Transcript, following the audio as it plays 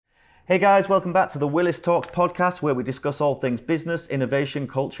Hey guys, welcome back to the Willis Talks podcast, where we discuss all things business, innovation,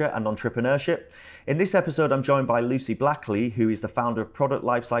 culture, and entrepreneurship. In this episode, I'm joined by Lucy Blackley, who is the founder of product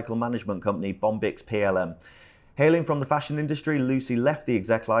lifecycle management company Bombix PLM. Hailing from the fashion industry, Lucy left the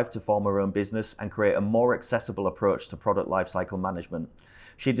exec life to form her own business and create a more accessible approach to product lifecycle management.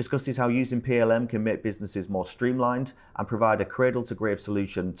 She discusses how using PLM can make businesses more streamlined and provide a cradle-to-grave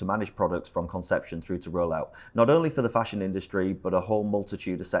solution to manage products from conception through to rollout, not only for the fashion industry, but a whole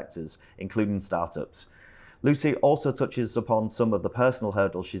multitude of sectors, including startups. Lucy also touches upon some of the personal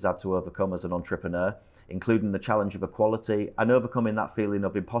hurdles she's had to overcome as an entrepreneur, including the challenge of equality and overcoming that feeling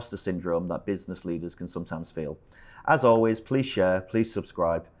of imposter syndrome that business leaders can sometimes feel. As always, please share, please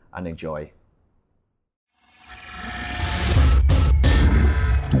subscribe, and enjoy.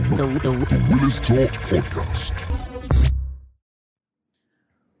 The Willis Talks podcast.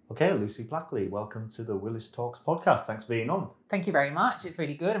 Okay, Lucy Blackley, welcome to the Willis Talks podcast. Thanks for being on. Thank you very much. It's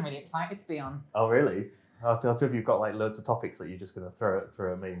really good. I'm really excited to be on. Oh, really? I feel you've got like loads of topics that you're just going to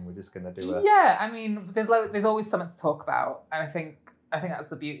throw at me, and we're just going to do a... Yeah, I mean, there's always something to talk about, and I think that's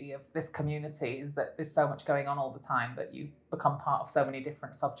the beauty of this community, is that there's so much going on all the time that you become part of so many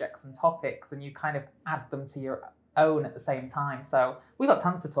different subjects and topics, and you kind of add them to your own at the same time. So we've got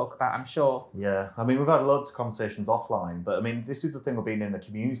tons to talk about, I'm sure. Yeah, I mean, we've had loads of conversations offline, but I mean, this is the thing of being in the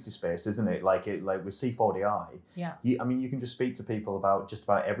community space, isn't it? Like with C4DI, yeah. You can just speak to people about just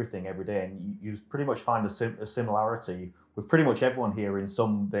about everything every day, and you pretty much find a similarity with pretty much everyone here in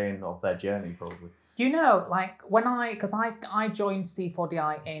some vein of their journey, probably. You know, like because I joined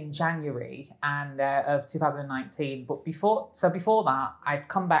C4DI in January of 2019, but before that,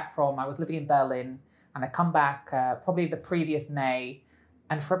 I was living in Berlin, and I come back probably the previous May.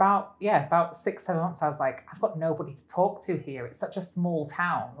 And for about 6-7 months, I was like, I've got nobody to talk to here. It's such a small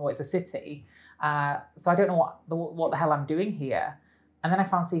town, or it's a city. So I don't know what the hell I'm doing here. And then I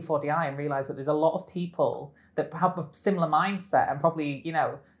found C4DI and realized that there's a lot of people that have a similar mindset and probably,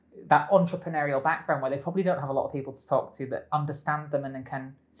 that entrepreneurial background where they probably don't have a lot of people to talk to that understand them and then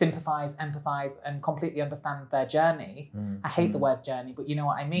can sympathize, empathize, and completely understand their journey. I hate the word journey, but you know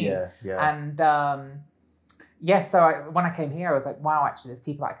what I mean. Yeah. And when I came here, I was like, wow, actually, there's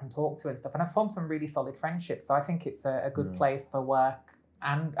people that I can talk to and stuff. And I formed some really solid friendships. So I think it's a good place for work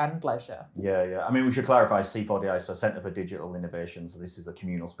and leisure. Yeah. I mean, we should clarify C4DI, so Centre for Digital Innovation. So this is a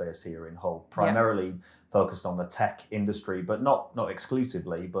communal space here in Hull, primarily focused on the tech industry, but not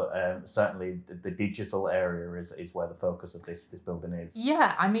exclusively, but certainly the digital area is where the focus of this building is.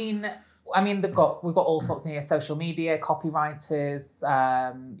 Yeah, I mean, we've got all sorts of social media, copywriters,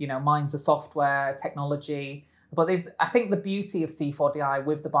 minds of software, technology. But I think the beauty of C4DI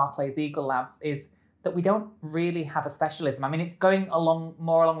with the Barclays Eagle Labs is that we don't really have a specialism. I mean, it's going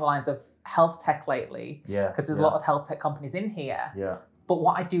more along the lines of health tech lately, because there's a lot of health tech companies in here. Yeah. But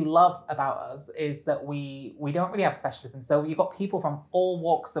what I do love about us is that we don't really have specialism. So you've got people from all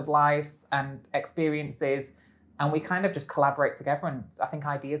walks of lives and experiences, and we kind of just collaborate together. And I think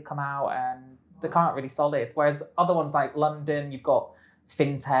ideas come out and they come out really solid. Whereas other ones like London, you've got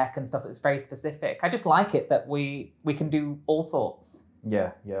fintech and stuff that's very specific. I just like it that we can do all sorts.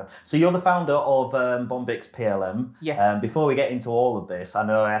 Yeah. So you're the founder of Bombix PLM. Yes. Before we get into all of this, I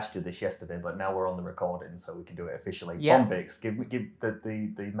know I asked you this yesterday, but now we're on the recording, so we can do it officially. Yeah. Bombix, give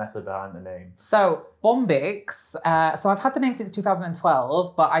the method behind the name. So Bombix, so I've had the name since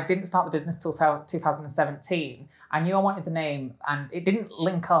 2012, but I didn't start the business till 2017. I knew I wanted the name, and it didn't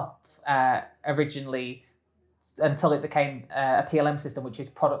link up originally until it became a PLM system, which is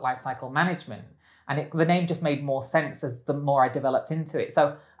Product Lifecycle Management. And the name just made more sense as the more I developed into it.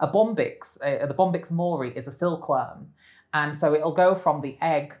 So a Bombix, the Bombix mori is a silkworm. And so it'll go from the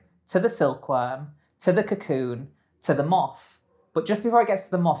egg to the silkworm, to the cocoon, to the moth. But just before it gets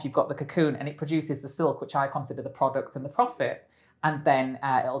to the moth, you've got the cocoon, and it produces the silk, which I consider the product and the profit. And then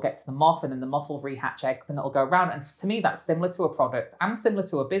it'll get to the moth, and then the moth will rehatch eggs, and it'll go around. And to me, that's similar to a product and similar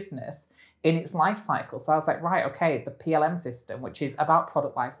to a business in its life cycle. So I was like, right, okay, the PLM system, which is about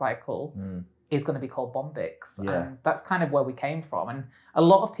product life cycle, is going to be called Bombix. Yeah. And that's kind of where we came from. And a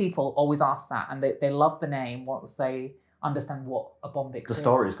lot of people always ask that, and they love the name once they understand what a Bombix is. The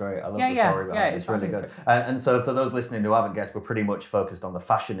story is great. I love the story behind it. It's really good. And so for those listening who haven't guessed, we're pretty much focused on the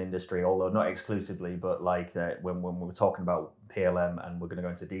fashion industry, although not exclusively, but like when we're talking about PLM, and we're going to go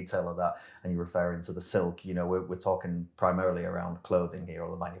into detail of that, and you're referring to the silk, we're talking primarily around clothing here,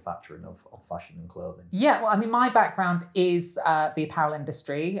 or the manufacturing of fashion and clothing. Yeah, well, I mean, my background is the apparel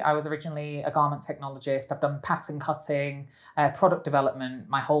industry. I was originally a garment technologist. I've done pattern cutting, product development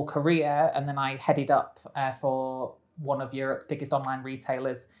my whole career, and then I headed up for one of Europe's biggest online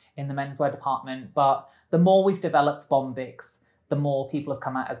retailers in the menswear department. But the more we've developed Bombix, the more people have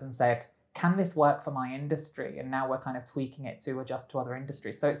come at us and said, can this work for my industry? And now we're kind of tweaking it to adjust to other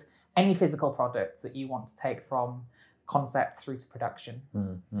industries. So it's any physical product that you want to take from concept through to production.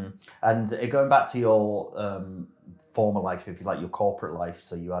 Mm-hmm. And going back to your former life, if you like, your corporate life,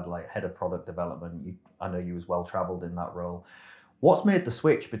 so you had like head of product development, I know you was well traveled in that role. What's made the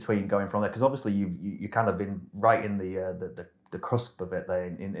switch between going from there? Because obviously you kind of been right in the cusp of it there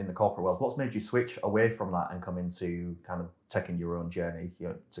in the corporate world. What's made you switch away from that and come into kind of taking your own journey,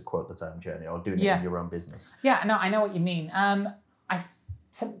 to quote the term journey, or doing it in your own business? Yeah, no, I know what you mean.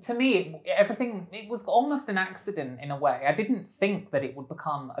 To me, everything, it was almost an accident in a way. I didn't think that it would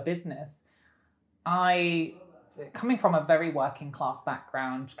become a business. Coming from a very working class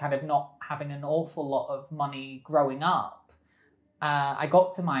background, kind of not having an awful lot of money growing up, I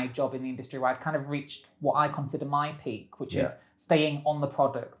got to my job in the industry where I'd kind of reached what I consider my peak, which is staying on the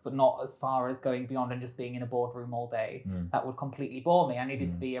product, but not as far as going beyond and just being in a boardroom all day. That would completely bore me. I needed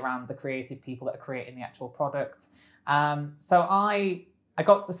to be around the creative people that are creating the actual product. So I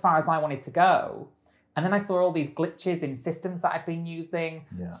got as far as I wanted to go. And then I saw all these glitches in systems that I'd been using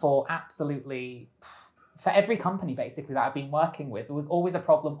for every company basically that I've been working with. There was always a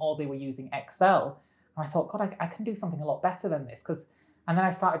problem, or they were using Excel. And I thought, God, I can do something a lot better than this. And then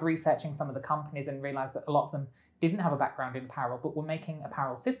I started researching some of the companies and realized that a lot of them didn't have a background in apparel, but were making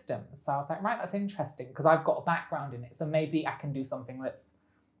apparel systems. So I was like, right, that's interesting, because I've got a background in it. So maybe I can do something that's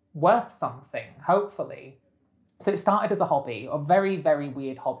worth something, hopefully. So it started as a hobby, a very, very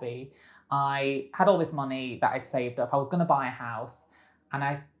weird hobby. I had all this money that I'd saved up. I was going to buy a house, and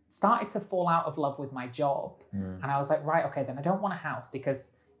I started to fall out of love with my job. And I was like, right, okay, then I don't want a house,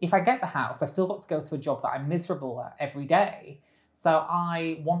 because if I get the house, I've still got to go to a job that I'm miserable at every day. So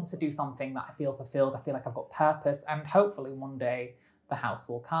I want to do something that I feel fulfilled. I feel like I've got purpose, and hopefully one day the house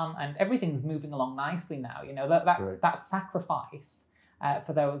will come, and everything's moving along nicely now. That sacrifice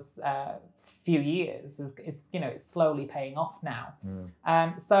for those few years is it's slowly paying off now.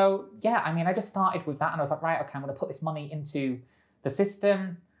 So yeah, I just started with that, and I was like, right, okay, I'm going to put this money into the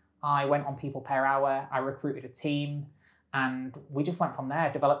system. I went on people per hour. I recruited a team, and we just went from there,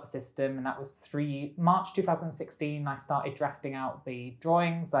 developed the system, and that was March 2016. I started drafting out the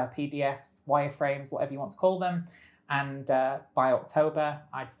drawings, PDFs, wireframes, whatever you want to call them. And by October,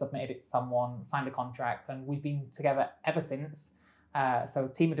 I'd submitted it to someone, signed a contract, and we've been together ever since. So a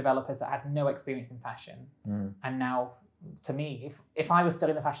team of developers that had no experience in fashion. And now, to me, if I was still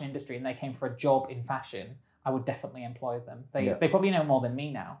in the fashion industry and they came for a job in fashion, I would definitely employ them. They probably know more than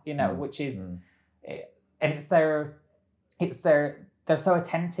me now, which is, and they're so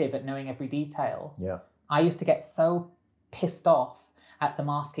attentive at knowing every detail. I used to get so pissed off at them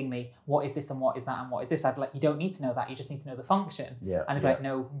asking me, what is this and what is that and what is this? I'd be like, you don't need to know that, you just need to know the function. And they'd be like,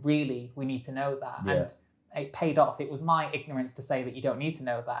 no, really, we need to know that. And it paid off. It was my ignorance to say that you don't need to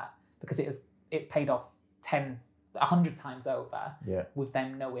know that, because it's paid off 100 times over with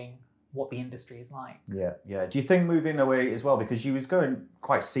them knowing what the industry is like. Do you think moving away as well, because you was going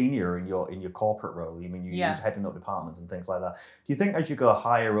quite senior in your corporate role, you was heading up departments and things like that, do you think as you go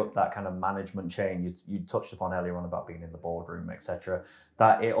higher up that kind of management chain, you touched upon earlier on about being in the boardroom, etc.,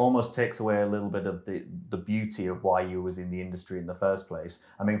 that it almost takes away a little bit of the beauty of why you was in the industry in the first place?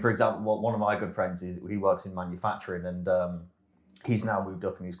 For example, one of my good friends, he works in manufacturing, and he's now moved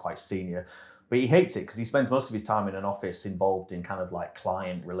up and he's quite senior. But he hates it because he spends most of his time in an office involved in kind of like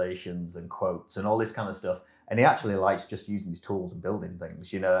client relations and quotes and all this kind of stuff. And he actually likes just using his tools and building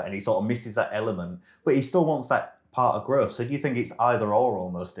things, and he sort of misses that element, but he still wants that part of growth. So do you think it's either or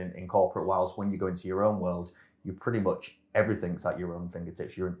almost in corporate, whilst when you go into your own world, you're pretty much everything's at your own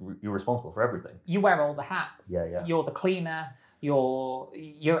fingertips. You're responsible for everything. You wear all the hats. You're the cleaner.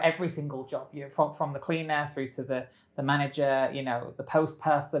 You're every single job. You're from the cleaner through to the manager, the post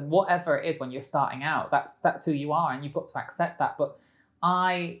person, whatever it is when you're starting out. That's who you are, and you've got to accept that. But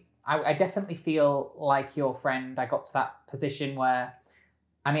I definitely feel like your friend. I got to that position where,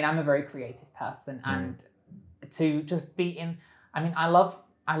 I'm a very creative person, and to just be in. I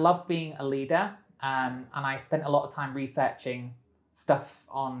loved being a leader, and I spent a lot of time researching stuff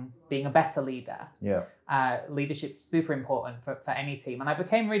on being a better leader. Leadership's super important for any team, and I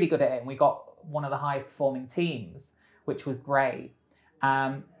became really good at it, and we got one of the highest performing teams, which was great.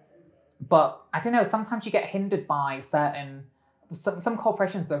 But I don't know, sometimes you get hindered by some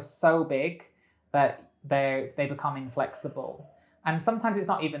corporations. They're so big that they become inflexible, and sometimes it's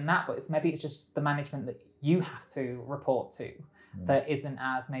not even that, but it's just the management that you have to report to that isn't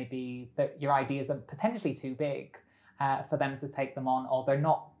as, maybe that your ideas are potentially too big for them to take them on, or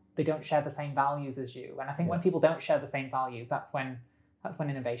they don't share the same values as you. And I think when people don't share the same values, that's when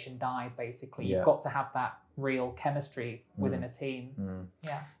innovation dies, basically. You've got to have that real chemistry within a team.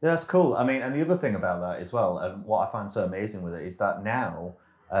 Yeah, that's cool. I mean, and the other thing about that as well, and what I find so amazing with it is that now,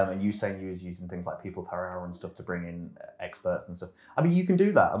 and you saying you was using things like people per hour and stuff to bring in experts and stuff. I mean, you can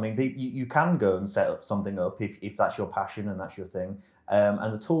do that. I mean, you can go and set up something up if that's your passion and that's your thing.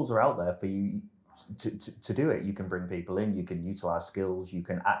 And the tools are out there for you to do it. You can bring people in, you can utilize skills, you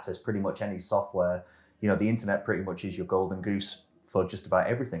can access pretty much any software. You know, the internet pretty much is your golden goose for just about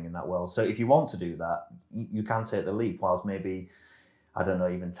everything in that world. So if you want to do that, you can take the leap, whilst maybe, I don't know,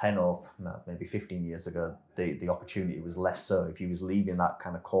 even 10 or maybe 15 years ago, the opportunity was less so. If you was leaving that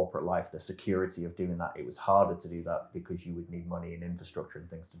kind of corporate life, the security of doing that, it was harder to do that because you would need money and infrastructure and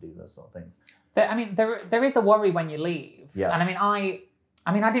things to do those sort of things. I mean, there is a worry when you leave. Yeah. And I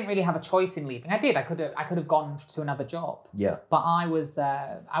mean, I didn't really have a choice in leaving. I did. I could have gone to another job. Yeah. But I was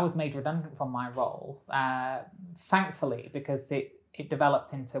made redundant from my role, thankfully, because it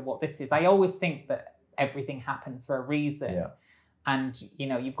developed into what this is. I always think that everything happens for a reason. Yeah. And, you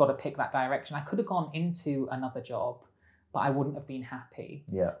know, you've got to pick that direction. I could have gone into another job, but I wouldn't have been happy.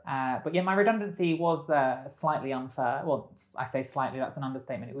 Yeah. But yeah, my redundancy was slightly unfair. Well, I say slightly, that's an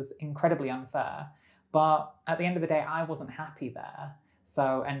understatement. It was incredibly unfair. But at the end of the day, I wasn't happy there.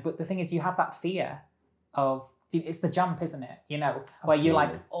 So, but the thing is, you have that fear of, it's the jump, isn't it? You know, where you're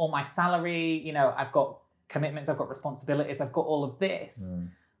like, all my salary, you know, I've got commitments, I've got responsibilities, I've got all of this.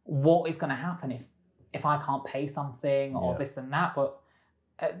 What is going to happen if I can't pay something or this and that? But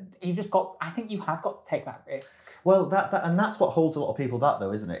I think you have got to take that risk. Well, and that's what holds a lot of people back,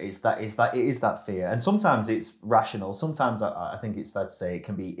 though, isn't it? Is that fear, and sometimes it's rational. Sometimes I think it's fair to say it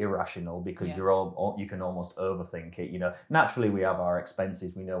can be irrational because you can almost overthink it. You know, naturally we have our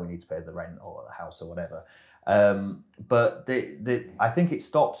expenses. We know we need to pay the rent or the house or whatever. But I think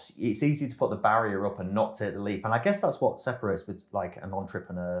it's easy to put the barrier up and not take the leap. And I guess that's what separates with like an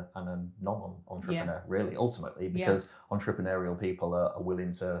entrepreneur and a non-entrepreneur, really, ultimately, because entrepreneurial people are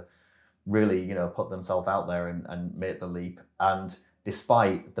willing to really, you know, put themselves out there and make the leap. And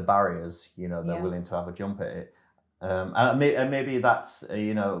despite the barriers, you know, they're willing to have a jump at it. And maybe that's,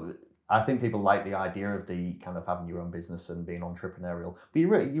 you know, I think people like the idea of the kind of having your own business and being entrepreneurial, but you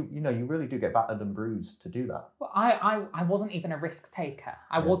really do get battered and bruised to do that. Well, I wasn't even a risk taker.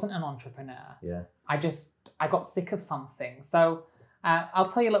 I wasn't an entrepreneur. Yeah. I got sick of something. So I'll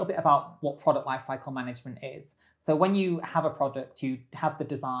tell you a little bit about what product lifecycle management is. So when you have a product, you have the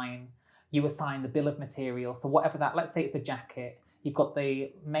design, you assign the bill of materials. So whatever that, let's say it's a jacket, you've got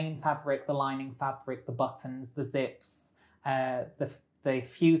the main fabric, the lining fabric, the buttons, the zips, the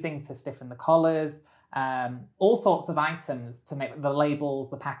fusing to stiffen the collars, all sorts of items to make the labels,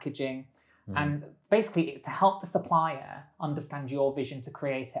 the packaging. And basically it's to help the supplier understand your vision to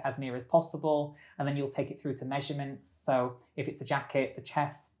create it as near as possible. And then you'll take it through to measurements. So if it's a jacket, the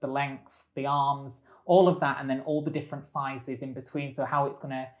chest, the length, the arms, all of that, and then all the different sizes in between. So how it's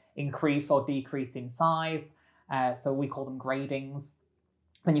going to increase or decrease in size. So we call them gradings.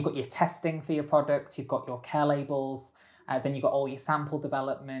 Then you've got your testing for your product. You've got your care labels. Then you've got all your sample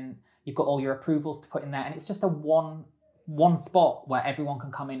development, you've got all your approvals to put in there. And it's just a one spot where everyone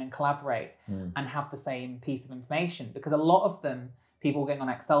can come in and collaborate and have the same piece of information. Because a lot of them, people were getting on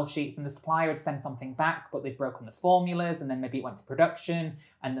Excel sheets and the supplier would send something back, but they'd broken the formulas and then maybe it went to production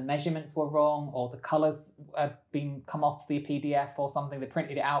and the measurements were wrong or the colours been come off the PDF or something. They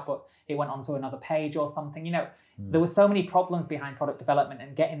printed it out, but it went onto another page or something. You know, there were so many problems behind product development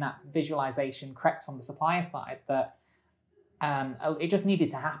and getting that visualization correct from the supplier side that it just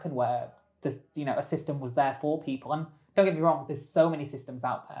needed to happen where a system was there for people. And don't get me wrong, there's so many systems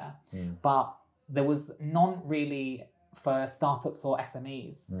out there, but there was none really for startups or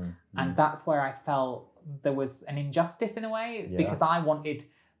SMEs. And that's where I felt there was an injustice in a way, because I wanted,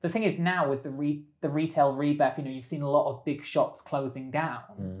 the thing is now with the retail rebirth, you know, you've seen a lot of big shops closing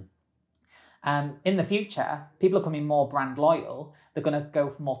down. In the future, people are becoming more brand loyal. They're going to go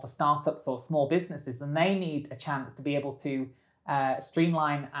more for startups or small businesses, and they need a chance to be able to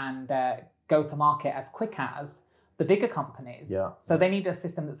streamline and go to market as quick as the bigger companies. So they need a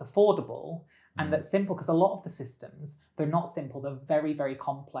system that's affordable and that's simple, because a lot of the systems, they're not simple. They're very, very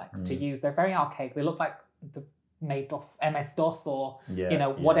complex to use. They're very archaic. They look like they're made of MS-DOS or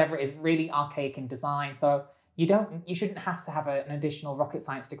whatever it is, really archaic in design. So you shouldn't have to have an additional rocket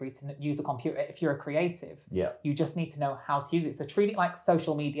science degree to use a computer if you're a creative. You just need to know how to use it. So treat it like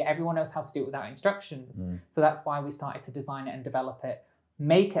social media. Everyone knows how to do it without instructions. So that's why we started to design it and develop it,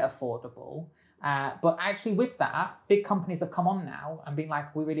 make it affordable. But actually with that, big companies have come on now and been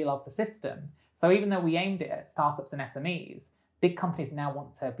like, we really love the system. So even though we aimed it at startups and SMEs, big companies now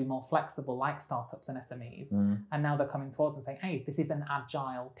want to be more flexible, like startups and SMEs. And now they're coming towards and saying, hey, this is an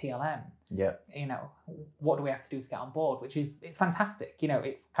agile PLM. Yeah. You know, what do we have to do to get on board? Which is, it's fantastic. You know,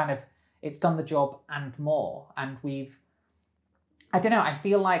 it's kind of, it's done the job and more. And I don't know, I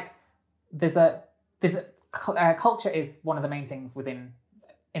feel like culture is one of the main things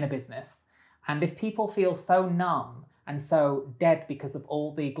in a business. And if people feel so numb and so dead because of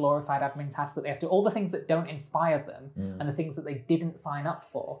all the glorified admin tasks that they have to do, all the things that don't inspire them and the things that they didn't sign up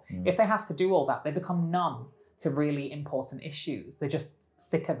for, if they have to do all that, they become numb to really important issues. They're just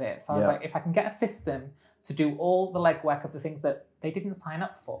sick of it. So I was like, if I can get a system to do all the legwork of the things that they didn't sign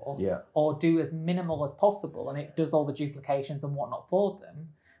up for, or do as minimal as possible, and it does all the duplications and whatnot for them,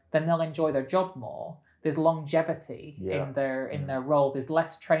 then they'll enjoy their job more. There's longevity in their role. There's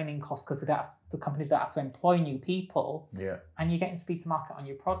less training costs because the companies don't have to employ new people. Yeah. And you're getting speed to market on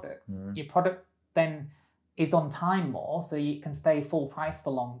your products. Your products then is on time more, so you can stay full price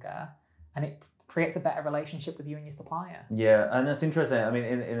for longer, and it creates a better relationship with you and your supplier. Yeah, and that's interesting. I mean,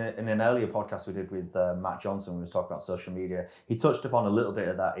 in an earlier podcast we did with Matt Johnson, we was talking about social media. He touched upon a little bit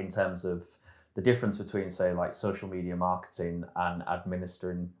of that in terms of the difference between, say, like social media marketing and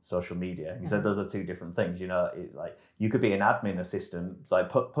administering social media. He said those are two different things. You know, like you could be an admin assistant, like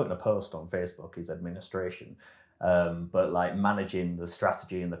putting a post on Facebook is administration. But like managing the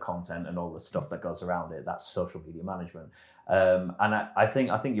strategy and the content and all the stuff that goes around it, that's social media management. And I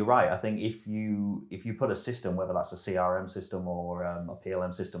think you're right. I think if you put a system, whether that's a CRM system or a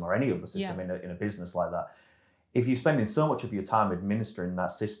PLM system or any other system in a business like that, if you're spending so much of your time administering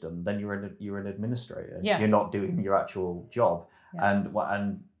that system, then you're an administrator. Yeah. You're not doing your actual job. Yeah. And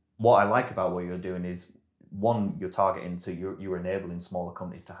what I like about what you're doing is, one, you're targeting to you're enabling smaller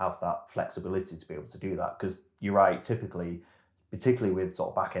companies to have that flexibility to be able to do that. Because you're right, typically, particularly with sort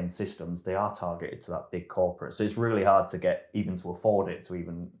of back end systems, they are targeted to that big corporate. So it's really hard to get even to afford it to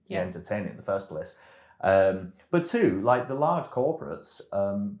even entertain it in the first place. But two, like the large corporates,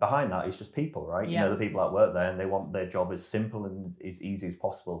 behind that is just people, right? Yeah. You know, the people that work there, and they want their job as simple and as easy as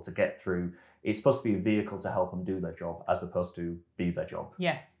possible to get through. It's supposed to be a vehicle to help them do their job as opposed to be their job.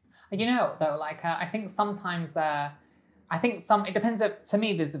 Yes. You know, though, like I think sometimes, it depends. To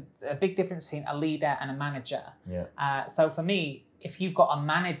me, there's a big difference between a leader and a manager. Yeah. So for me, if you've got a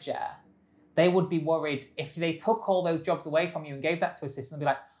manager, they would be worried if they took all those jobs away from you and gave that to a system, they'd be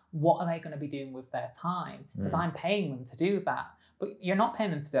like, what are they going to be doing with their time? Because I'm paying them to do that. But you're not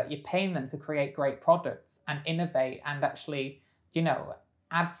paying them to do that. You're paying them to create great products and innovate and actually, you know,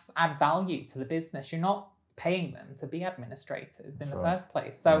 add value to the business. You're not paying them to be administrators in the first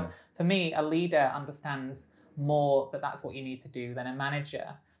place. So for me, a leader understands more that that's what you need to do than a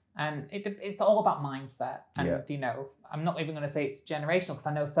manager. And it's all about mindset. And, you know, I'm not even going to say it's generational, because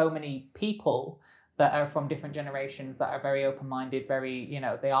I know so many people that are from different generations that are very open-minded, very, you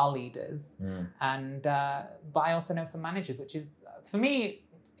know, they are leaders. And, but I also know some managers, which is, for me,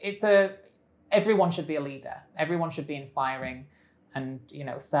 everyone should be a leader. Everyone should be inspiring and, you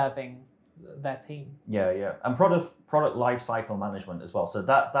know, serving their team. Yeah. And product life cycle management as well. So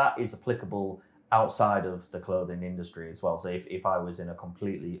that is applicable outside of the clothing industry as well. So if I was in a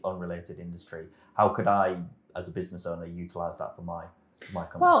completely unrelated industry, how could I, as a business owner, utilize that for my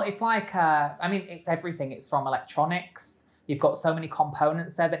company? Well, it's like, it's everything. It's from electronics. You've got so many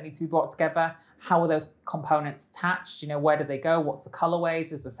components there that need to be brought together. How are those components attached? You know, where do they go? What's the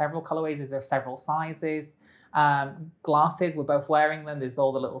colorways? Is there several colorways? Is there several sizes? Glasses, we're both wearing them. There's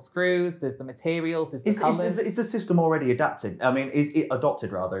all the little screws. There's the materials. There's the colors. Is the system already adapted? I mean, is it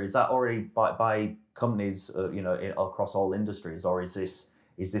adopted rather? Is that already by companies, across all industries, or is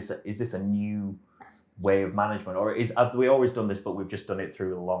this a new way of management, or have we always done this, but we've just done it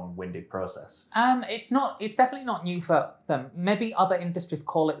through a long-winded process? It's definitely not new for them. Maybe other industries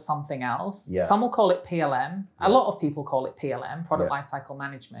call it something else. Yeah. Some will call it PLM. A lot of people call it PLM, product lifecycle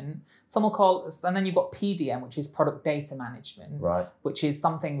management. Some will call it, and then you've got PDM, which is product data management, right? Which is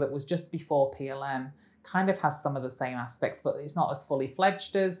something that was just before PLM. Kind of has some of the same aspects, but it's not as fully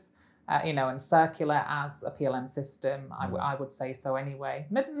fledged as and circular as a PLM system. I would say so anyway.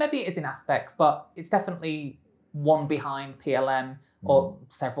 Maybe it is in aspects, but it's definitely one behind PLM or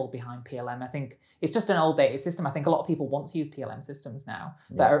several behind PLM. I think it's just an old dated system. I think a lot of people want to use PLM systems now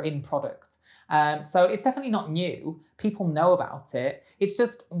that are in product. So it's definitely not new. People know about it. It's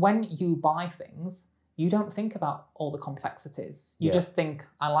just when you buy things, you don't think about all the complexities. You just think,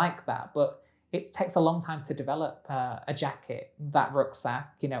 I like that, but it takes a long time to develop a jacket, that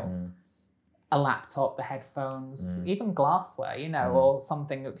rucksack, a laptop, the headphones, even glassware, or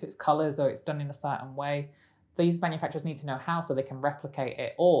something, if it's colors or it's done in a certain way. These manufacturers need to know how so they can replicate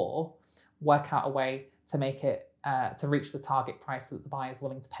it or work out a way to make it to reach the target price that the buyer is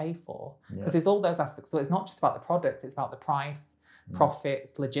willing to pay for. Yeah. Because there's all those aspects. So it's not just about the product, it's about the price,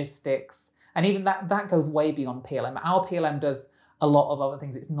 profits, logistics. And even that goes way beyond PLM. Our PLM does a lot of other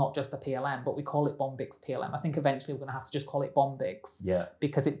things. It's not just a PLM, but we call it Bombix PLM. I think eventually we're going to have to just call it Bombix. Yeah.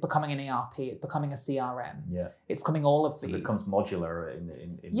 Because it's becoming an ERP, it's becoming a CRM. Yeah. It's becoming all of So these. it becomes modular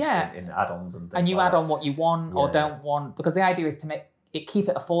in add-ons and things and you like add that. on what you want or don't want, because the idea is to keep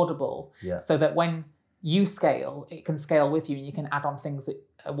it affordable, so that when you scale, it can scale with you, and you can add on things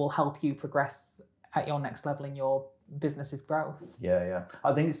that will help you progress at your next level in your business's growth. Yeah.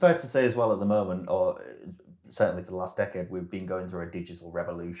 I think it's fair to say as well at the moment, or certainly for the last decade, we've been going through a digital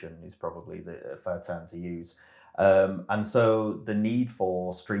revolution, is probably the fair term to use. And so the need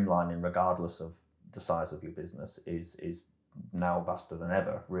for streamlining, regardless of the size of your business, is now vaster than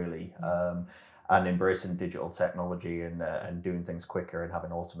ever, really. And embracing digital technology and doing things quicker and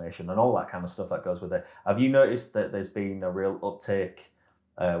having automation and all that kind of stuff that goes with it. Have you noticed that there's been a real uptake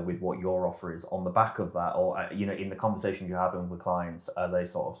with what your offer is on the back of that, or in the conversation you're having with clients?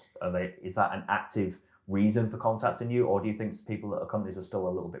 Is that an active reason for contacting you, or do you think people at companies are still a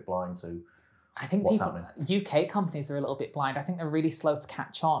little bit blind to I think what's happening? UK companies are a little bit blind. I think they're really slow to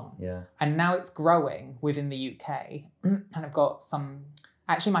catch on. Yeah. And now it's growing within the UK. And I've got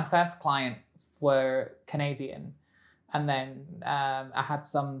actually my first clients were Canadian. And then I had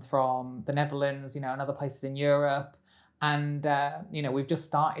some from the Netherlands, and other places in Europe. And, we've just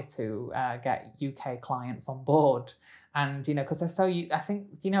started to get UK clients on board. And, because they're I think,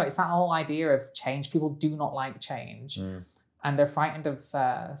 it's that whole idea of change. People do not like change. And they're frightened of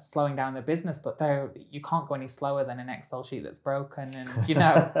slowing down their business, but you can't go any slower than an Excel sheet that's broken. And,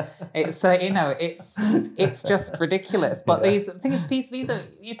 it's just ridiculous. But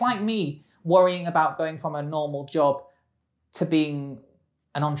it's like me worrying about going from a normal job to being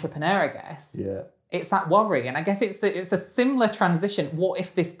an entrepreneur, I guess. Yeah. It's that worry, and I guess it's a similar transition. What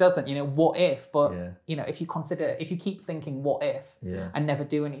if this doesn't? What if? But if you keep thinking what if and never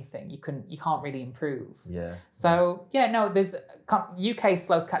do anything, you can't really improve. Yeah. So there's UK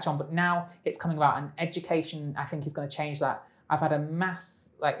slow to catch on, but now it's coming about, and education I think is going to change that. I've had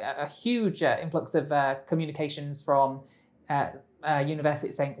a huge influx of communications from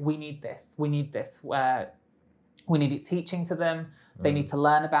universities saying we need this, we need it teaching to them. They need to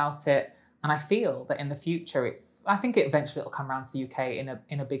learn about it. And I feel that in the future, I think eventually it'll come around to the UK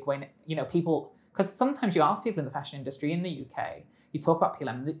in a big way. People, because sometimes you ask people in the fashion industry in the UK, you talk about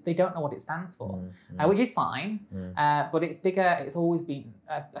PLM, they don't know what it stands for, which is fine. But it's bigger. It's always been,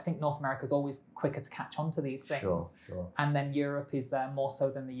 I think North America's always quicker to catch on to these things. Sure. And then Europe is more so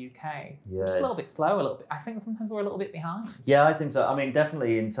than the UK. Yeah, Just a little bit slow, a little bit. I think sometimes we're a little bit behind. Yeah, I think so. I mean,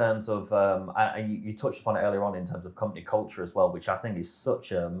 definitely in terms of, and you touched upon it earlier on in terms of company culture as well, which I think is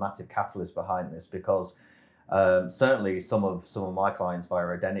such a massive catalyst behind this, because certainly some of my clients via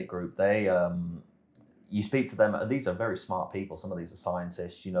Edenic Group, they, you speak to them, these are very smart people. Some of these are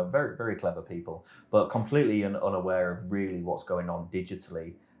scientists, very, very clever people, but completely unaware of really what's going on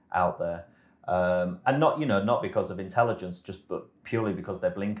digitally out there. And not because of intelligence, but purely because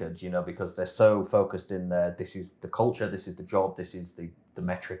they're blinkered, because they're so focused in this is the culture, this is the job, this is the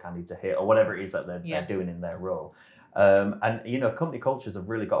metric I need to hit, or whatever it is that they're doing in their role. And company cultures have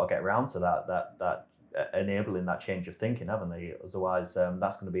really got to get around to that enabling that change of thinking, haven't they? Otherwise,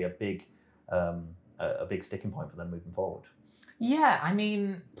 that's going to be a big sticking point for them moving forward.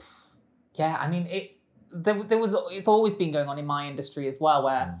 It's always been going on in my industry as well,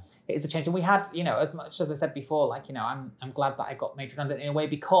 where it is a change. And we had, as much as I said before, I'm glad that I got made redundant in a way,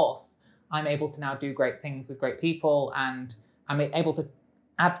 because I'm able to now do great things with great people, and I'm able to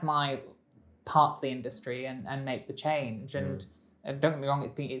add my part to the industry and make the change. And don't get me wrong,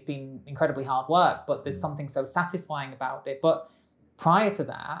 it's been incredibly hard work, but there's something so satisfying about it. But prior to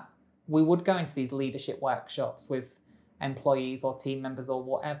that, we would go into these leadership workshops with employees or team members or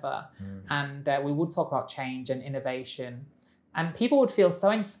whatever, and we would talk about change and innovation, and people would feel so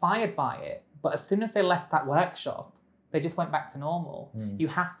inspired by it, but as soon as they left that workshop, they just went back to normal. You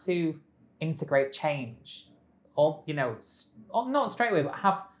have to integrate change, or or not straight away, but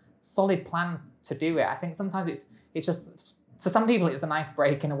have solid plans to do it. I think sometimes it's just, to some people it's a nice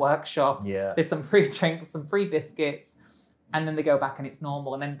break in a workshop. There's some free drinks, some free biscuits, and then they go back and it's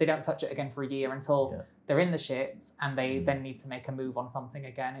normal, and then they don't touch it again for a year until they're in the shit, and they then need to make a move on something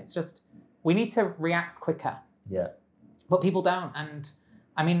again. It's just, we need to react quicker. But people don't. And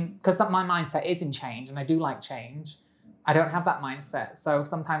I mean, because my mindset is in change, and I do like change, I don't have that mindset. So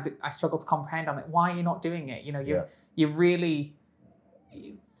sometimes I struggle to comprehend. I'm like, why are you not doing it? You're really,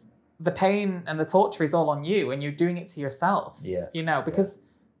 the pain and the torture is all on you, and you're doing it to yourself. Because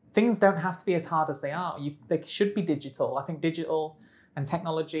things don't have to be as hard as they are. They should be digital. I think digital and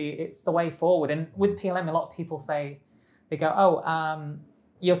technology, it's the way forward. And with PLM, a lot of people say, they go,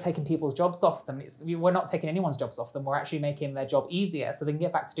 you're taking people's jobs off them. We're not taking anyone's jobs off them. We're actually making their job easier so they can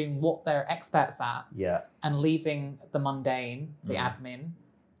get back to doing what they're experts at, and leaving the mundane, the admin,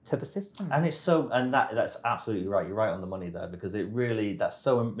 to the systems. And it's so, and that's absolutely right. You're right on the money there, because that's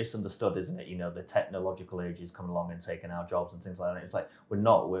so misunderstood, isn't it? You know, the technological age is coming along and taking our jobs and things like that. It's like,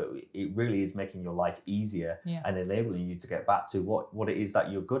 it really is making your life easier and enabling you to get back to what it is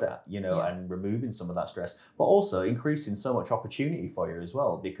that you're good at, you know, and removing some of that stress, but also increasing so much opportunity for you as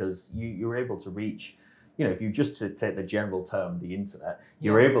well, because you're able to reach, you know, if you just to take the general term, the internet,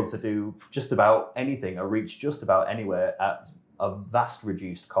 you're able to do just about anything or reach just about anywhere at a vast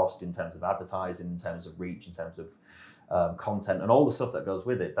reduced cost in terms of advertising, in terms of reach, in terms of content and all the stuff that goes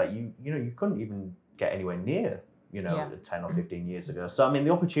with it that you couldn't even get anywhere near, 10 or 15 years ago. So, I mean, the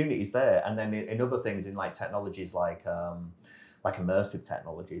opportunity is there. And then in other things, in like technologies like immersive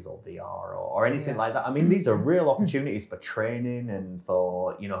technologies or VR or anything like that. I mean, these are real opportunities for training and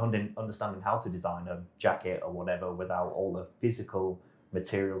for, understanding how to design a jacket or whatever without all the physical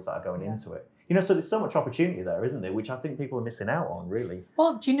materials that are going into it. So there's so much opportunity there, isn't there? Which I think people are missing out on, really.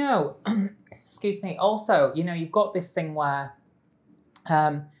 Well, do you know, excuse me, also, you've got this thing where,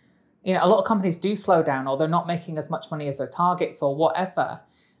 a lot of companies do slow down, or they're not making as much money as their targets or whatever.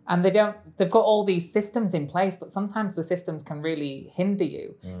 And they've got all these systems in place, but sometimes the systems can really hinder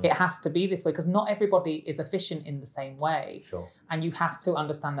you. It has to be this way because not everybody is efficient in the same way. Sure. And you have to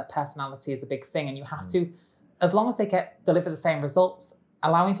understand that personality is a big thing, and you have to, as long as they deliver the same results,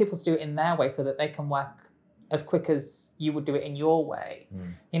 allowing people to do it in their way so that they can work as quick as you would do it in your way.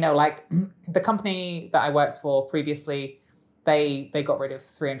 Like the company that I worked for previously, they got rid of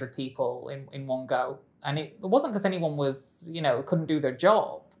 300 people in one go. And it wasn't because anyone was, couldn't do their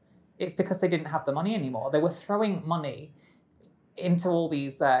job. It's because they didn't have the money anymore. They were throwing money into all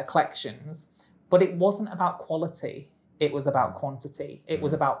these collections, but it wasn't about quality. It was about quantity. It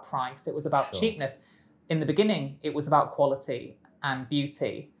was about price. It was about cheapness. In the beginning, it was about quality and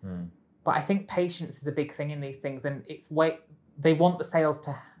beauty. But I think patience is a big thing in these things, and they want the sales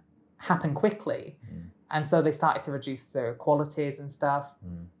to happen quickly. And so they started to reduce their qualities and stuff.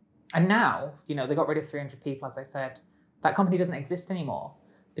 And now, they got rid of 300 people, as I said. That company doesn't exist anymore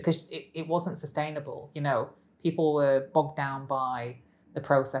because it wasn't sustainable. People were bogged down by the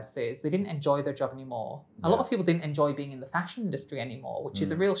processes. They didn't enjoy their job anymore. A lot of people didn't enjoy being in the fashion industry anymore, which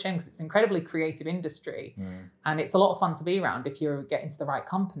is a real shame because it's an incredibly creative industry and it's a lot of fun to be around if you get into the right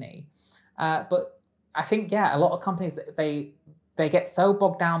company. But I think, a lot of companies, they get so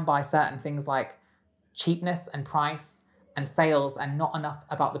bogged down by certain things like cheapness and price and sales and not enough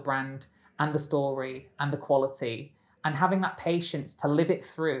about the brand and the story and the quality, and having that patience to live it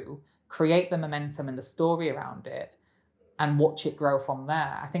through, create the momentum and the story around it, and watch it grow from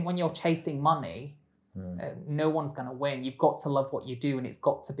there. I think when you're chasing money, no one's going to win. You've got to love what you do, and it's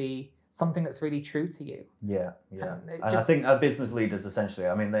got to be something that's really true to you. Yeah. And I think our business leaders, essentially,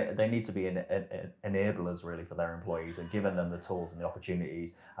 I mean, they need to be enablers, really, for their employees, and giving them the tools and the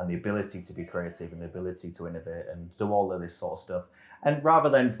opportunities and the ability to be creative and the ability to innovate and do all of this sort of stuff. And rather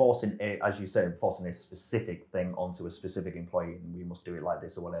than forcing a specific thing onto a specific employee, and we must do it like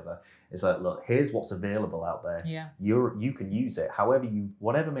this or whatever, it's like, look, here's what's available out there. Yeah. You can use it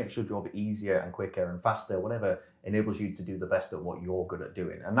whatever makes your job easier and quicker and faster, whatever enables you to do the best at what you're good at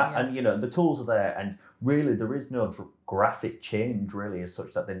doing. And that, and the tools are there, and really there is no graphic change really as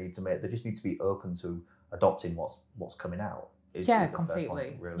such that they need to make. They just need to be open to adopting what's coming out. Is completely.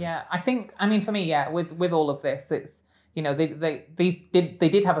 Point, really. Yeah, I think, for me, with all of this, it's, they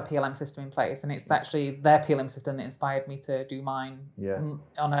did have a PLM system in place, and it's actually their PLM system that inspired me to do mine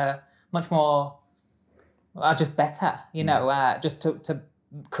on a much more, just better, just to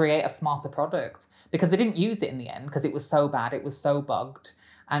create a smarter product, because they didn't use it in the end because it was so bad, it was so bugged.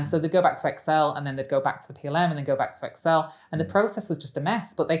 And so they'd go back to Excel, and then they'd go back to the PLM, and then go back to Excel, and the process was just a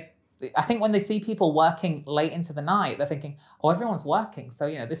mess. But I think when they see people working late into the night, they're thinking, oh, everyone's working, so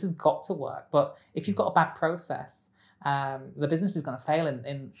this has got to work. But if you've got a bad process, the business is going to fail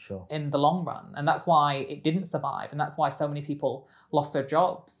in the long run. And that's why it didn't survive. And that's why so many people lost their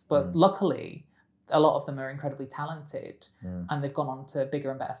jobs. But luckily, a lot of them are incredibly talented and they've gone on to bigger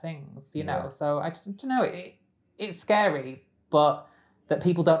and better things, know. So I don't know, it's scary, but that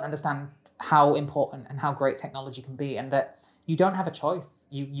people don't understand how important and how great technology can be, and that you don't have a choice.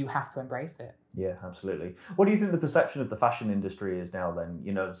 You have to embrace it. Yeah, absolutely. What do you think the perception of the fashion industry is now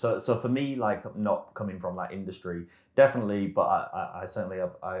then? So for me, like, not coming from that industry, definitely, but I certainly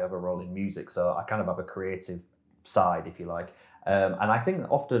have a role in music, so I kind of have a creative side, if you like. And I think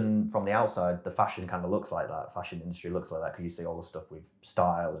often from the outside, the fashion kind of looks like that. Fashion industry looks like that because you see all the stuff with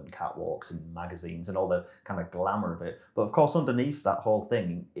style and catwalks and magazines and all the kind of glamour of it. But of course, underneath that whole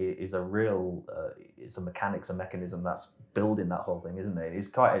thing is a real, it's a mechanics, a mechanism that's building that whole thing, isn't it?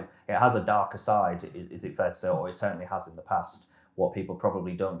 It has a darker side, is it fair to say, or it certainly has in the past, what people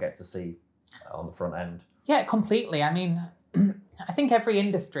probably don't get to see on the front end. Yeah, completely. I mean, I think every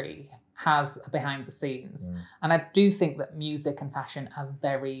industry has a behind the scenes. And I do think that music and fashion are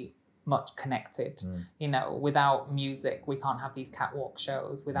very much connected. You know, without music, we can't have these catwalk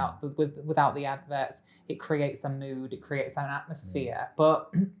shows. Without the adverts, it creates a mood, it creates an atmosphere.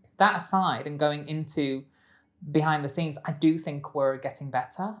 But that aside, and going into behind the scenes, I do think we're getting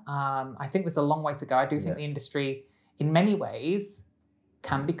better. I think there's a long way to go. I do think the industry, in many ways,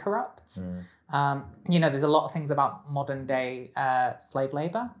 can be corrupt. You know, there's a lot of things about modern day slave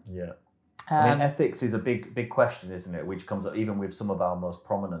labor. Yeah. I mean, ethics is a big question, isn't it? Which comes up even with some of our most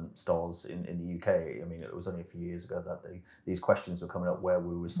prominent stores in the UK. I mean, it was only a few years ago that these questions were coming up: where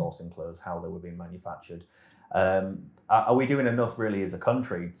we were sourcing clothes, how they were being manufactured. Are we doing enough, really, as a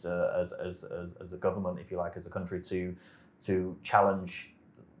country, as a government, if you like, as a country, to challenge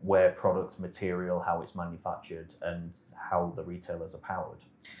where products, material, how it's manufactured, and how the retailers are powered?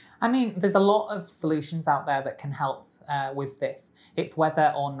 I mean, there's a lot of solutions out there that can help with this. It's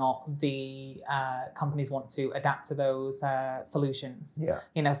whether or not the companies want to adapt to those solutions. Yeah.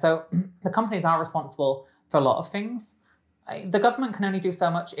 You know, so the companies are responsible for a lot of things. The government can only do so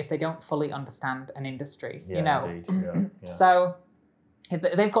much if they don't fully understand an industry. Yeah, you know, indeed. Yeah. So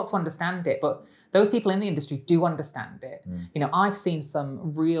they've got to understand it, but those people in the industry do understand it. You know, I've seen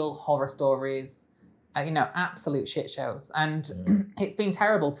some real horror stories, you know, absolute shit shows. And it's been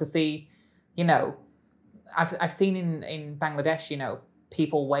terrible to see, you know, I've seen in Bangladesh, you know,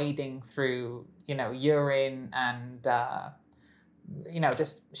 people wading through, you know, urine and, you know,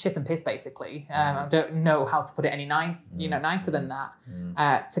 just shit and piss, basically. I don't know how to put it any nicer than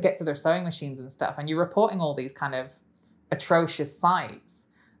that, to get to their sewing machines and stuff. And you're reporting all these kind of atrocious sights.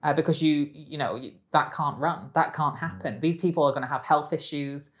 Because that can't run, that can't happen. These people are going to have health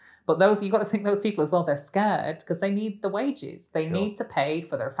issues, but you've got to think those people as well. They're scared because they need the wages. They need to pay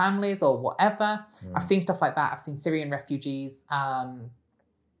for their families or whatever. I've seen stuff like that. I've seen Syrian refugees,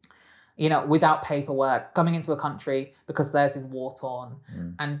 you know, without paperwork, coming into a country because theirs is war torn,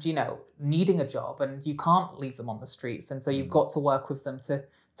 and you know, needing a job, and you can't leave them on the streets, and so you've got to work with them to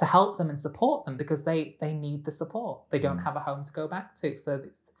help them and support them because they need the support. They don't have a home to go back to, so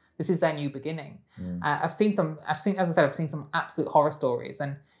this is their new beginning. I've seen some absolute horror stories,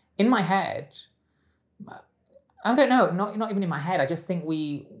 and in my head, I don't know, not even in my head. I just think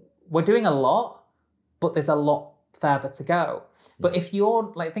we're doing a lot, but there's a lot further to go. But if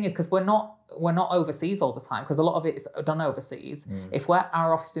you're like, the thing is, because we're not overseas all the time, because a lot of it is done overseas. If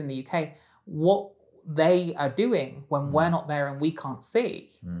our office in the UK, what they are doing when we're not there and we can't see,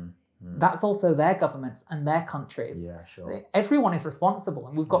 that's also their governments and their countries. Yeah, sure. Everyone is responsible,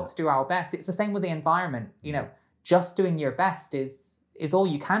 and we've got to do our best. It's the same with the environment. You know, just doing your best is all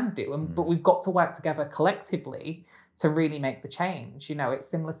you can do, but we've got to work together collectively to really make the change. You know, it's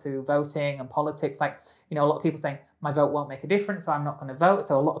similar to voting and politics. Like, you know, a lot of people saying my vote won't make a difference, so I'm not going to vote.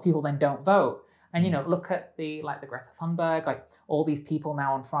 So a lot of people then don't vote. And you know, look at the Greta Thunberg. Like, all these people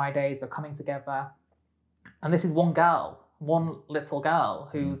now on Fridays are coming together, and this is one little girl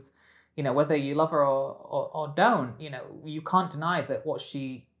who's, you know, whether you love her or don't, you know, you can't deny that what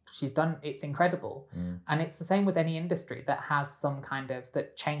she's done, it's incredible. And it's the same with any industry that has some kind of,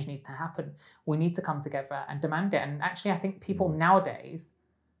 that change needs to happen. We need to come together and demand it. And actually, I think people nowadays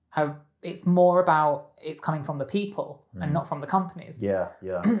it's more about, it's coming from the people and not from the companies. Yeah.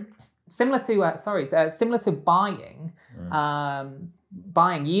 Similar to buying,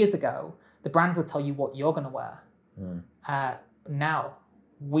 buying years ago, the brands would tell you what you're going to wear. Now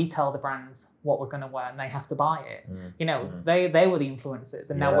we tell the brands what we're going to wear, and they have to buy it. You know, they were the influencers,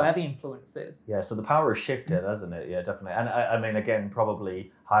 and now we're the influencers. Yeah, so the power has shifted, hasn't it? Yeah, definitely. And I mean, again,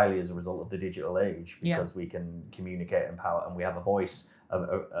 probably highly as a result of the digital age, because we can communicate and power, and we have a voice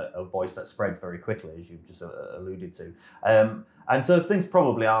that spreads very quickly, as you just alluded to. And so things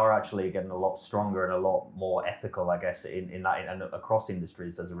probably are actually getting a lot stronger and a lot more ethical, I guess, in that, and across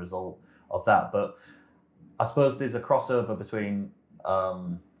industries as a result of that. But I suppose there's a crossover between,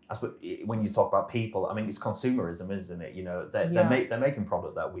 I suppose, when you talk about people, I mean, it's consumerism, isn't it? You know, they're making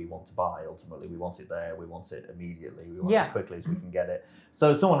product that we want to buy. Ultimately, we want it there, we want it immediately, we want it as quickly as we can get it.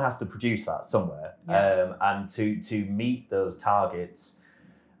 So someone has to produce that somewhere, and to meet those targets,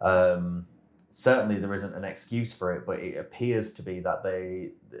 certainly there isn't an excuse for it, but it appears to be that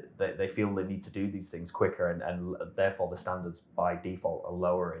they feel they need to do these things quicker, and therefore the standards by default are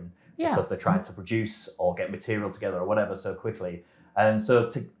lowering because they're trying to produce or get material together or whatever so quickly. And so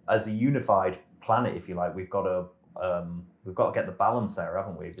as a unified planet, if you like, we've got to get the balance there,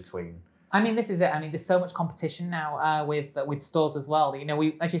 haven't we, between... I mean, this is it. I mean, there's so much competition now with stores as well. You know,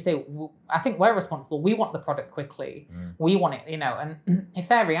 we, as you say, I think we're responsible. We want the product quickly. We want it, you know, and if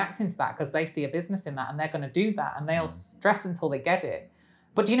they're reacting to that because they see a business in that and they're going to do that and they'll stress until they get it.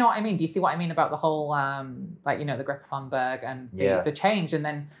 But do you know what I mean? Do you see what I mean about the whole, like, you know, the Greta Thunberg and the change, and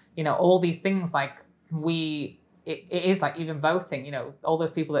then, you know, all these things like it is like even voting, you know, all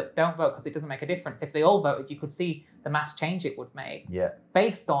those people that don't vote because it doesn't make a difference. If they all voted, you could see the mass change it would make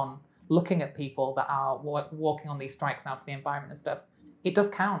based on looking at people that are walking on these strikes now for the environment and stuff. It does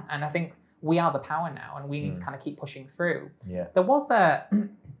count. And I think we are the power now, and we need to kind of keep pushing through. There was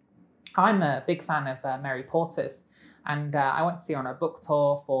I'm a big fan of Mary Portas, and I went to see her on a book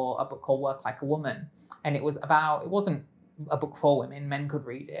tour for a book called Work Like a Woman. And it wasn't a book for women, men could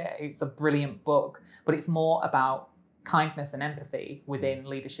read it. It's a brilliant book, but it's more about kindness and empathy within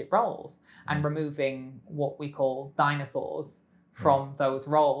leadership roles and removing what we call dinosaurs from those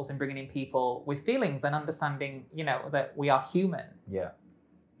roles and bringing in people with feelings and understanding, you know, that we are human.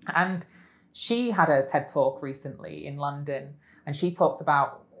 And she had a TED Talk recently in London, and she talked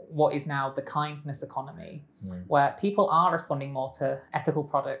about what is now the kindness economy, where people are responding more to ethical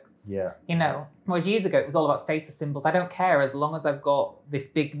products. You know, whereas years ago it was all about status symbols. I don't care as long as I've got this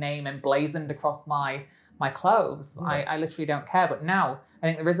big name emblazoned across my clothes. I literally don't care. But now I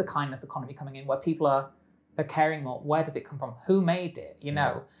think there is a kindness economy coming in where people they're caring more. Where does it come from? Who made it? You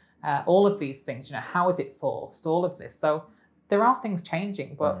know, all of these things, you know, how is it sourced? All of this. So there are things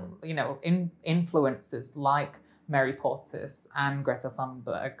changing, but, you know, influencers like Mary Portas and Greta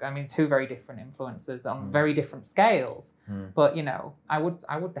Thunberg, I mean, two very different influencers on very different scales. But, you know, I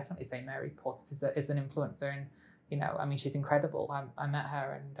would definitely say Mary Portas is an influencer, and, you know, I mean, she's incredible. I met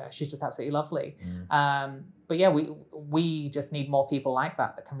her, and she's just absolutely lovely. But yeah, we just need more people like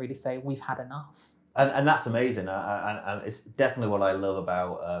that can really say we've had enough. And that's amazing, and it's definitely what I love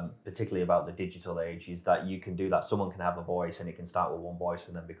about, particularly about the digital age, is that you can do that. Someone can have a voice, and it can start with one voice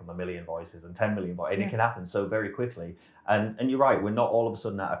and then become 1 million voices and 10 million voices, and it can happen so very quickly. And you're right, we're not all of a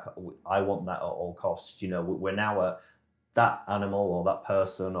sudden I want that at all costs. You know, we're now at that animal or that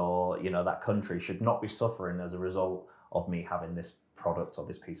person or, you know, that country should not be suffering as a result of me having this product or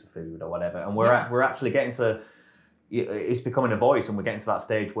this piece of food or whatever. And we're actually getting to... It's becoming a voice, and we're getting to that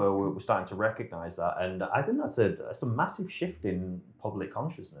stage where we're starting to recognise that, and I think that's a massive shift in public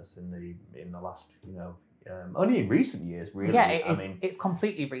consciousness in the last, you know, only in recent years, really. It's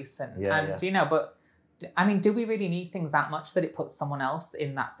completely recent, you know, but I mean, do we really need things that much that it puts someone else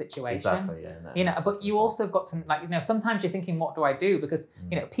in that situation? Exactly, you know, but you also have got to, like, you know, sometimes you're thinking, what do I do? Because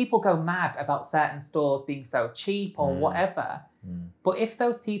you know, people go mad about certain stores being so cheap or whatever. But if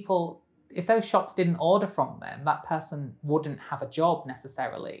those shops didn't order from them, that person wouldn't have a job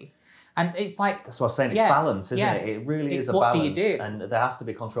necessarily. And it's like... That's what I was saying, it's balance, isn't it? It really is a balance. What do you do? And there has to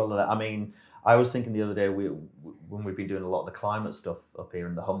be control of that. I mean, I was thinking the other day, when we've been doing a lot of the climate stuff up here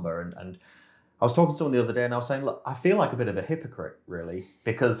in the Humber, and I was talking to someone the other day, and I was saying, look, I feel like a bit of a hypocrite, really,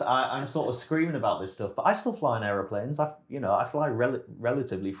 because I'm sort of screaming about this stuff, but I still fly in aeroplanes. I fly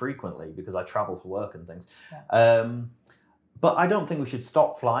relatively frequently because I travel for work and things. But I don't think we should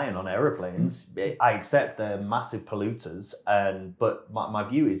stop flying on aeroplanes. I accept they're massive polluters, but my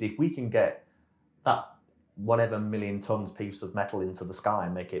view is if we can get that whatever million tons piece of metal into the sky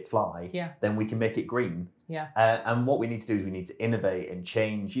and make it fly, then we can make it green. And what we need to do is we need to innovate and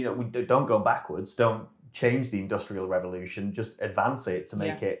change. You know, we don't go backwards. Don't change the Industrial Revolution. Just advance it to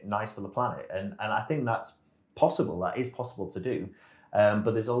make it nice for the planet. And I think that's possible. That is possible to do.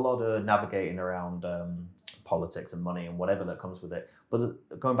 But there's a lot of navigating around politics and money and whatever that comes with it.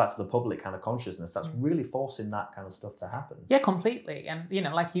 But going back to the public kind of consciousness, that's really forcing that kind of stuff to happen. Yeah, completely. And, you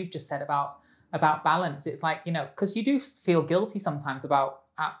know, like you've just said about balance, it's like, you know, because you do feel guilty sometimes about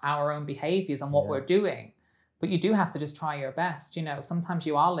our own behaviours and what we're doing, but you do have to just try your best. You know, sometimes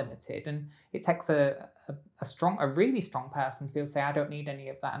you are limited, and it takes a really strong person to be able to say, I don't need any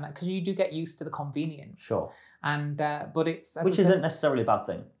of that, and that, because you do get used to the convenience. Sure. And but it's, which isn't necessarily a bad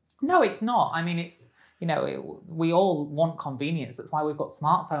thing. No, it's not. I mean, it's, you know, we all want convenience. That's why we've got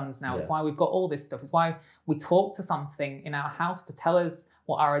smartphones now. It's why we've got all this stuff. It's why we talk to something in our house to tell us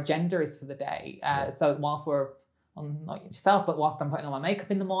what our agenda is for the day. So whilst we're, not yourself, but whilst I'm putting on my makeup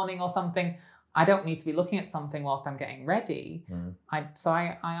in the morning or something, I don't need to be looking at something whilst I'm getting ready. I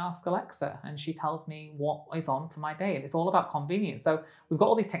ask Alexa and she tells me what is on for my day. And it's all about convenience. So we've got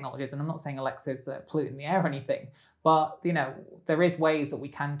all these technologies, and I'm not saying Alexa is polluting the air or anything, but, you know, there is ways that we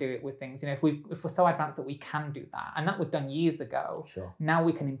can do it with things. You know, if we're so advanced that we can do that, and that was done years ago, Sure. Now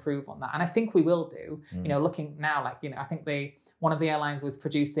we can improve on that. And I think we will do, you know, looking now, like, you know, I think one of the airlines was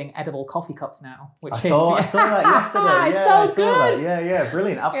producing edible coffee cups now, which I saw that yesterday. It's Yeah, so I saw good. that. Yeah,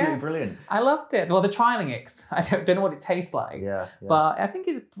 brilliant. Absolutely Yeah. brilliant. I loved it. Well, they're trialing it. I don't know what it tastes like. Yeah. But I think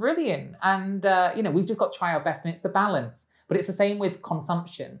it's brilliant. And, you know, we've just got to try our best, and it's the balance. But it's the same with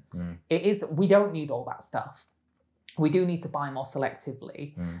consumption. We don't need all that stuff. We do need to buy more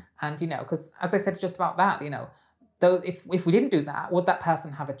selectively. And, you know, because as I said just about that, you know, though if we didn't do that, would that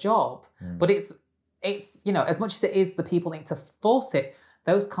person have a job? But it's, you know, as much as it is the people need to force it,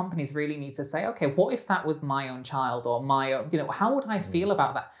 those companies really need to say, okay, what if that was my own child or my own, you know, how would I feel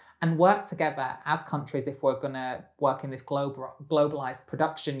about that? And work together as countries if we're going to work in this globalized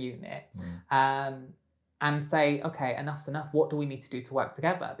production unit. And say, okay, enough's enough. What do we need to do to work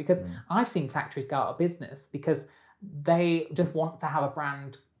together? Because I've seen factories go out of business because they just want to have a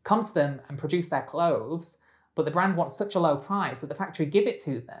brand come to them and produce their clothes, but the brand wants such a low price that the factory give it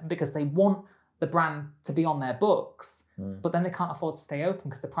to them because they want the brand to be on their books, but then they can't afford to stay open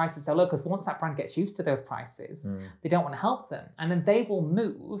because the price is so low. Because once that brand gets used to those prices, they don't want to help them. And then they will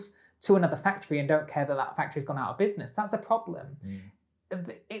move to another factory and don't care that that factory's gone out of business. That's a problem.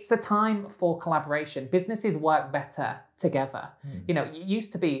 It's a time for collaboration. Businesses work better together. You know, it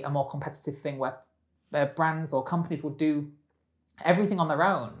used to be a more competitive thing where brands or companies would do everything on their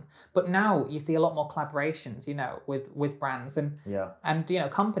own, but now you see a lot more collaborations, you know, with brands and you know,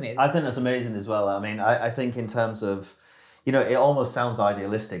 companies. I think that's amazing as well. I mean, I think in terms of, you know, it almost sounds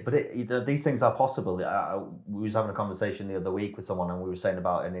idealistic, but these things are possible. We was having a conversation the other week with someone, and we were saying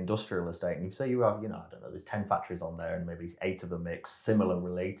about an industrial estate, and you say you have, you know, I don't know, there's 10 factories on there, and maybe 8 of them make similar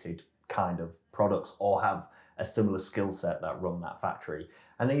related kind of products or have a similar skill set that run that factory.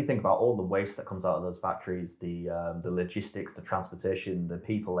 And then you think about all the waste that comes out of those factories, the logistics, the transportation, the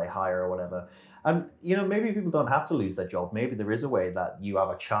people they hire or whatever. And, you know, maybe people don't have to lose their job. Maybe there is a way that you have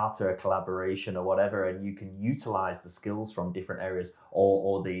a charter, a collaboration or whatever, and you can utilize the skills from different areas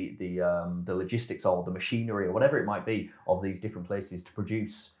or the logistics or the machinery or whatever it might be of these different places to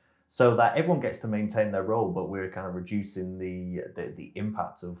produce, so that everyone gets to maintain their role, but we're kind of reducing the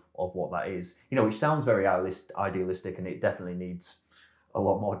impact of what that is. You know, which sounds very idealistic, and it definitely needs a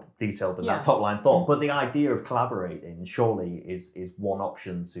lot more detail than that top line thought. But the idea of collaborating surely is one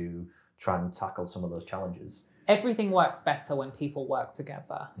option to try and tackle some of those challenges. Everything works better when people work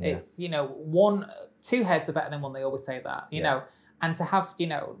together. It's, you know, 2 heads are better than one. They always say that, you know, and to have, you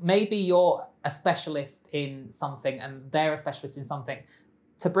know, maybe you're a specialist in something and they're a specialist in something.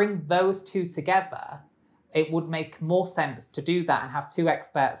 To bring those 2 together, it would make more sense to do that and have 2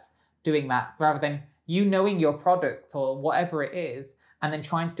 experts doing that rather than you knowing your product or whatever it is and then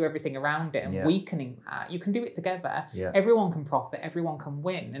trying to do everything around it and weakening that. You can do it together. Everyone can profit, everyone can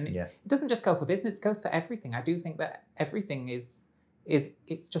win. And it doesn't just go for business, it goes for everything. I do think that everything is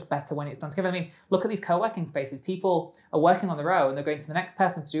it's just better when it's done together. I mean, look at these co-working spaces. People are working on their own, they're going to the next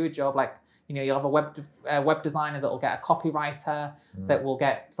person to do a job. Like, you know, you'll have a web designer that will get a copywriter, that will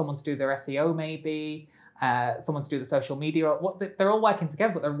get someone to do their SEO maybe, someone to do the social media. They're all working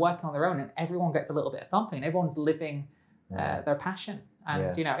together, but they're working on their own, and everyone gets a little bit of something. And everyone's living their passion.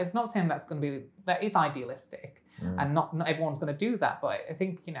 And, you know, it's not saying that is idealistic, and not everyone's going to do that. But I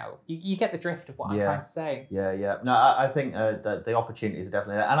think, you know, you get the drift of what I'm trying to say. Yeah. No, I think that the opportunities are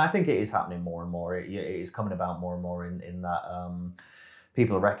definitely there. And I think it is happening more and more. It is coming about more and more in that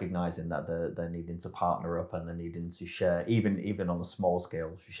people are recognizing that they're needing to partner up and they're needing to share, even on a small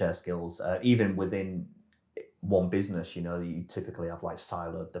scale, share skills, even within one business. You know, you typically have like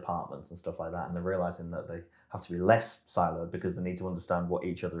siloed departments and stuff like that, and they're realizing that they have to be less siloed because they need to understand what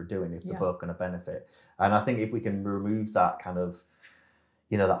each other are doing if they're both going to benefit. And I think if we can remove that kind of,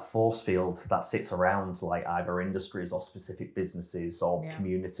 you know, that force field that sits around like either industries or specific businesses or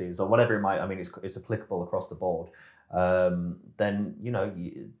communities or whatever it might, I mean, it's applicable across the board. Then, you know,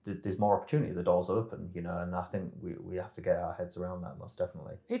 there's more opportunity, the door's open, you know, and I think we have to get our heads around that most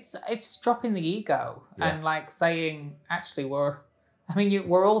definitely. It's just dropping the ego and like saying, actually, we're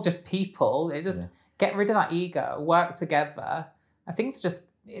all just people. Get rid of that ego, work together. I think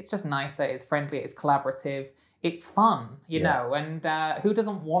it's just nicer, it's friendly, it's collaborative, it's fun, you know, and who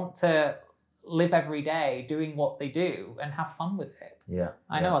doesn't want to live every day doing what they do and have fun with it?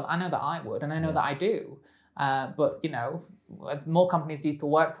 I know that I would, and I know that I do. But, you know, more companies need to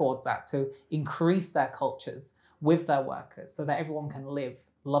work towards that to increase their cultures with their workers so that everyone can live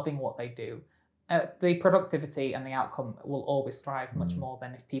loving what they do the productivity and the outcome will always strive much more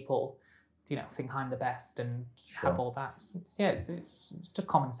than if people, think I'm the best and have all that. It's just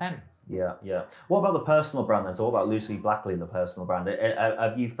common sense. Yeah. What about the personal brand then? So what about Lucy Blackley, the personal brand?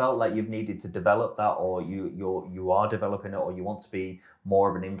 Have you felt like you've needed to develop that, or you are developing it, or you want to be more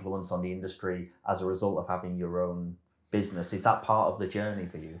of an influence on the industry as a result of having your own business? Is that part of the journey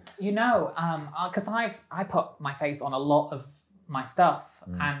for you? Because I put my face on a lot of my stuff,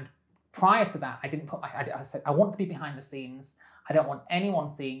 and prior to that, I didn't put I said I want to be behind the scenes. I don't want anyone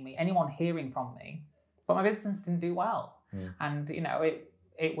seeing me, anyone hearing from me. But my business didn't do well, and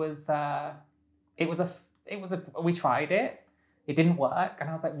we tried it. It didn't work, and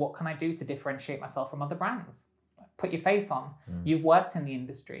I was like, what can I do to differentiate myself from other brands? Put your face on. You've worked in the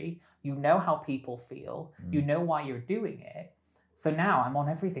industry. You know how people feel. You know why you're doing it. So now I'm on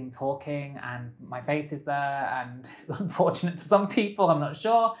everything talking, and my face is there, and it's unfortunate for some people, I'm not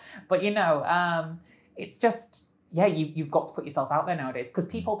sure. But, it's just, you've got to put yourself out there nowadays, because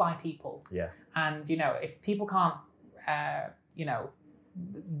people buy people. Yeah. And, if people can't,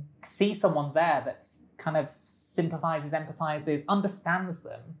 see someone there that's kind of sympathizes, empathizes, understands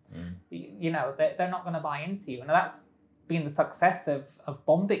them, they're not going to buy into you. And that's been the success of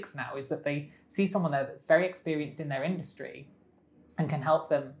Bombix now, is that they see someone there that's very experienced in their industry and can help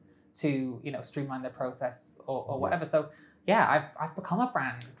them to, streamline their process or whatever. So, I've become a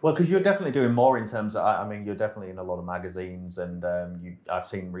brand. Well, because you're definitely doing more in terms of, you're definitely in a lot of magazines, and I've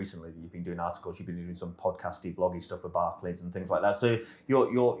seen recently that you've been doing articles, you've been doing some podcasty, vloggy stuff with Barclays and things like that. So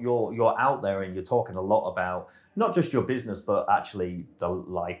you're out there, and you're talking a lot about not just your business, but actually the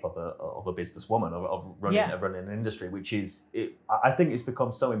life of a businesswoman, of running an industry, which is, I think it's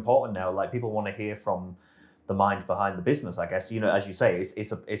become so important now. Like, people want to hear from the mind behind the business, I guess. As you say,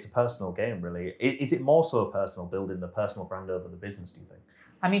 it's a personal game, really. Is it more so personal, building the personal brand over the business, do you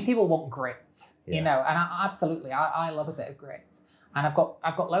think? People want grit, and I love a bit of grit, and I've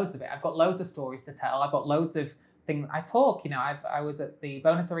got loads of it. I've got loads of stories to tell. I've got loads of things. I talk, I was at the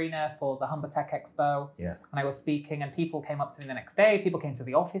Bonus Arena for the Humber Tech Expo, and I was speaking, and people came up to me the next day. People came to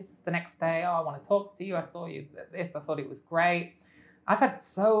the office the next day. Oh, I want to talk to you. I saw you this. I thought it was great. I've had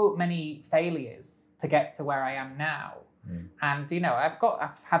so many failures to get to where I am now. And, I've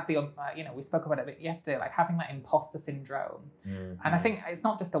had the, we spoke about it a bit yesterday, like having that imposter syndrome. And I think it's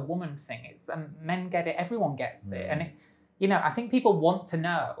not just a woman thing, it's men get it, everyone gets it. And, I think people want to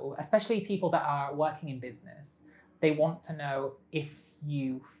know, especially people that are working in business, they want to know if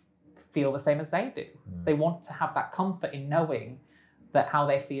you feel the same as they do. They want to have that comfort in knowing that how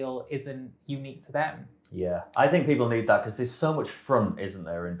they feel isn't unique to them. Yeah, I think people need that, because there's so much front, isn't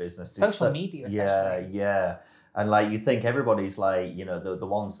there, in business? Social media, especially. Yeah. And you think everybody's the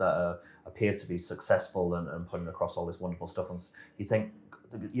ones that appear to be successful and putting across all this wonderful stuff. And you think,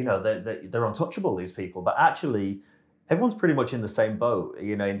 they're untouchable, these people. But actually, everyone's pretty much in the same boat,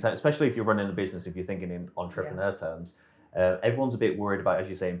 especially if you're running a business, if you're thinking in entrepreneur terms. Everyone's a bit worried about, as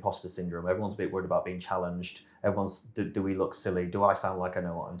you say, imposter syndrome. Everyone's a bit worried about being challenged. Everyone's, do we look silly? Do I sound like I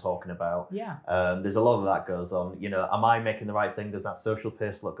know what I'm talking about? Yeah. There's a lot of that goes on. Am I making the right thing? Does that social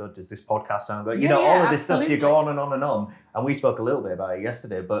piece look good? Does this podcast sound good? All of this stuff, you go on and on and on. And we spoke a little bit about it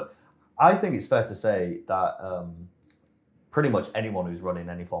yesterday. But I think it's fair to say that pretty much anyone who's running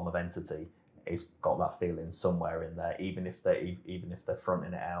any form of entity has got that feeling somewhere in there, even if they're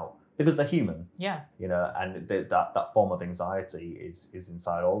fronting it out. Because they're human, and that form of anxiety is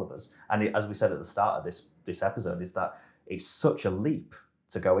inside all of us. And as we said at the start of this episode, is that it's such a leap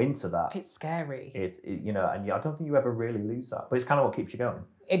to go into that. It's scary. And I don't think you ever really lose that. But it's kind of what keeps you going.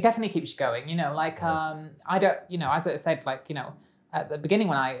 It definitely keeps you going. I don't. As I said, at the beginning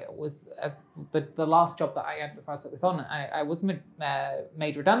when I was as the last job that I had before I took this on, I was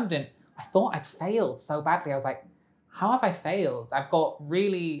made redundant. I thought I'd failed so badly. I was like, how have I failed? I've got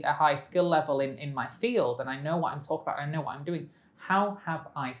really a high skill level in my field, and I know what I'm talking about, and I know what I'm doing. How have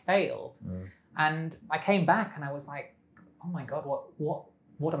I failed? And I came back and I was like, oh my God,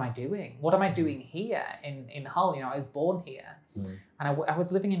 what am I doing? What am I doing here in Hull? I was born here. And I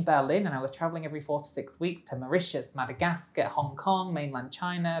was living in Berlin, and I was traveling every 4 to 6 weeks to Mauritius, Madagascar, Hong Kong, mainland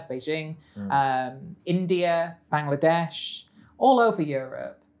China, Beijing, India, Bangladesh, all over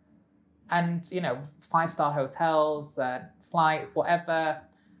Europe. And, 5-star hotels, flights, whatever.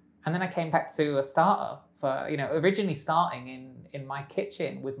 And then I came back to a startup for, originally starting in my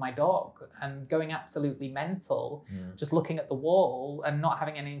kitchen with my dog and going absolutely mental, just looking at the wall and not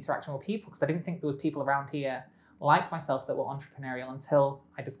having any interaction with people, because I didn't think there was people around here like myself that were entrepreneurial until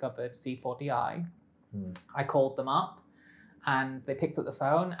I discovered C4DI. I called them up and they picked up the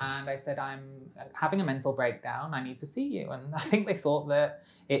phone and I said, I'm having a mental breakdown. I need to see you. And I think they thought that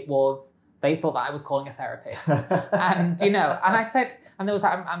it was they thought that I was calling a therapist. And, and I said, and there was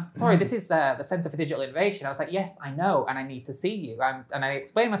like, I'm sorry, this is the Centre for Digital Innovation. I was like, yes, I know, and I need to see you. And I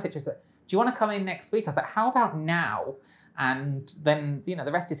explained my situation. Do you want to come in next week? I was like, how about now? And then,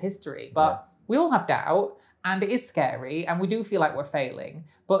 the rest is history. But we all have doubt, and it is scary, and we do feel like we're failing.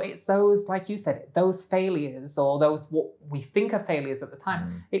 But it's those, like you said, those failures, or those what we think are failures at the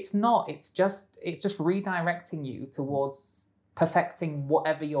time. It's not. It's just redirecting you towards perfecting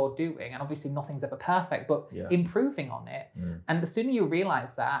whatever you're doing. And obviously nothing's ever perfect, but improving on it. And the sooner you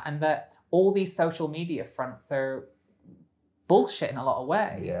realize that, and that all these social media fronts are bullshit in a lot of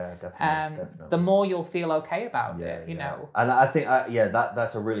ways. Yeah, definitely. The more you'll feel okay about it, you know. And I think,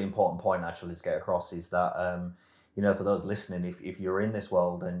 that's a really important point actually to get across, is that, for those listening, if you're in this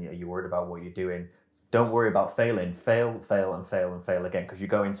world and you're worried about what you're doing, don't worry about failing. Fail again, because you're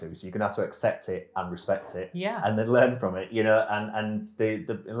going to. So you're going to have to accept it and respect it, and then learn from it. And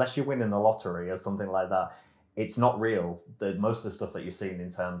the unless you're winning the lottery or something like that, it's not real. Most of the stuff that you're seeing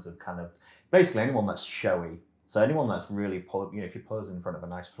in terms of kind of basically anyone that's showy. So anyone that's really, if you're posing in front of a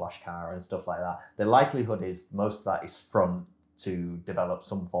nice flash car and stuff like that, the likelihood is most of that is front to develop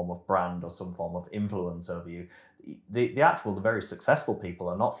some form of brand or some form of influence over you. The very successful people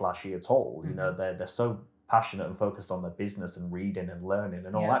are not flashy at all. They're so passionate and focused on their business and reading and learning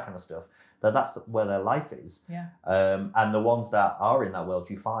and all that kind of stuff, that's where their life is. And the ones that are in that world,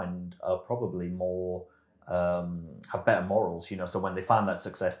 you find, are probably more have better morals, so when they find that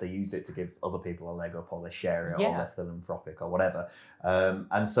success, they use it to give other people a leg up, or they share it, or they're philanthropic or whatever.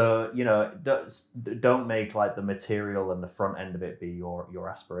 And so, don't make like the material and the front end of it be your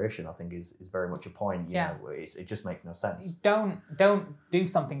aspiration, I think is very much a point. It just makes no sense. Don't do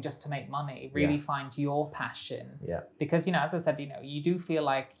something just to make money. Really find your passion. Because, as I said, you do feel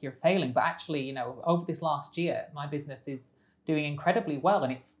like you're failing, but actually, over this last year, my business is doing incredibly well,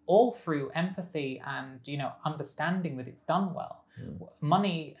 and it's all through empathy and understanding that it's done well.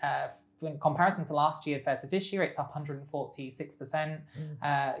 Money, in comparison to last year versus this year, it's up 146%.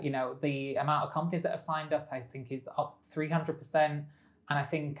 The amount of companies that have signed up, I think, is up 300%, and I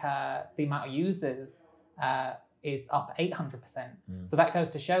think the amount of users is up 800%. So that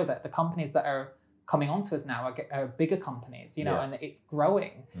goes to show that the companies that are coming onto us now are bigger companies, and it's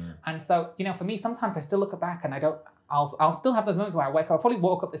growing. And so, for me, sometimes I still look back and I'll still have those moments where I wake up. I probably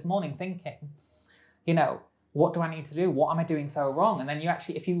woke up this morning thinking, what do I need to do? What am I doing so wrong? And then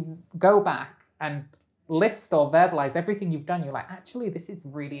if you go back and list or verbalize everything you've done, you're like, actually, this is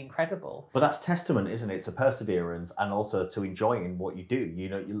really incredible. But that's testament, isn't it, to perseverance and also to enjoying what you do.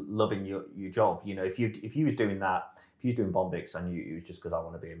 You're loving your job. If you was doing that, if you was doing Bombix and it was just because I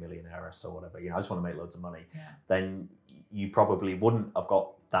want to be a millionaire or whatever, I just want to make loads of money, then you probably wouldn't have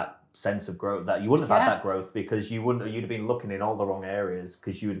got that sense of growth, that you wouldn't have had that growth, because you'd have been looking in all the wrong areas,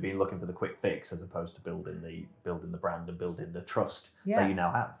 because you would have been looking for the quick fix as opposed to building the brand and building the trust that you now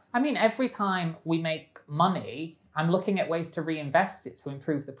have. I mean, every time we make money, I'm looking at ways to reinvest it to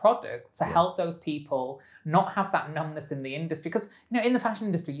improve the product, to help those people not have that numbness in the industry. Because, in the fashion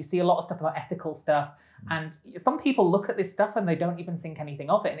industry, you see a lot of stuff about ethical stuff. And some people look at this stuff and they don't even think anything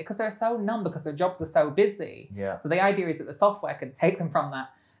of it. And because they're so numb, because their jobs are so busy. So the idea is that the software can take them from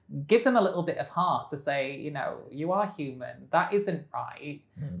that, give them a little bit of heart to say, you are human. That isn't right.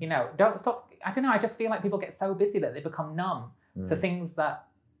 Don't stop. I don't know. I just feel like people get so busy that they become numb to things that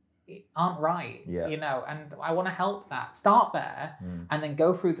aren't right, and I want to help that. Start there and then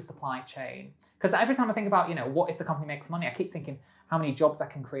go through the supply chain. Because every time I think about, what if the company makes money, I keep thinking how many jobs I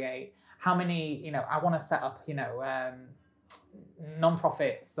can create, how many, I want to set up,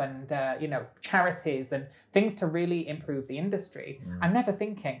 non-profits and, charities and things to really improve the industry. I'm never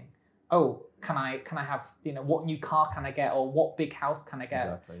thinking, oh, can I have, what new car can I get, or what big house can I get?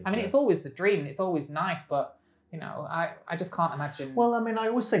 Exactly, I mean, it's always the dream, it's always nice, but I just can't imagine. Well, I mean, I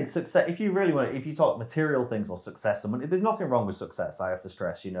always think success, if you talk material things or success, there's nothing wrong with success, I have to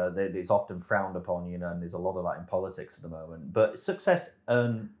stress, that it's often frowned upon, and there's a lot of that in politics at the moment. But success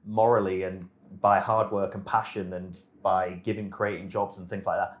earned morally and by hard work and passion and by creating jobs and things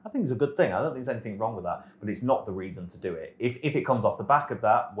like that, I think is a good thing. I don't think there's anything wrong with that, but it's not the reason to do it. If it comes off the back of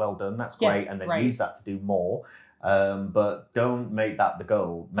that, well done, that's great, and then use that to do more. But don't make that the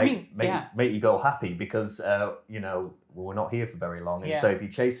goal. Make your goal happy, because we're not here for very long. And so if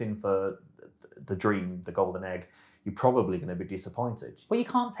you're chasing for the dream, the golden egg, you're probably going to be disappointed. Well, you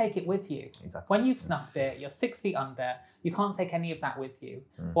can't take it with you. Exactly. When you've snuffed it, you're 6 feet under, you can't take any of that with you.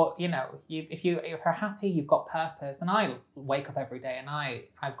 But, if you're happy, you've got purpose. And I wake up every day and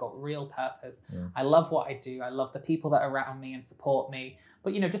I've got real purpose. I love what I do. I love the people that are around me and support me.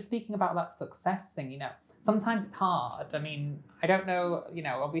 But, just speaking about that success thing, sometimes it's hard. I mean, I don't know,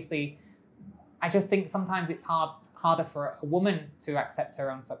 obviously I just think sometimes it's harder for a woman to accept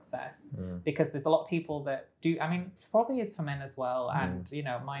her own success because there's a lot of people that do. I mean, probably is for men as well, and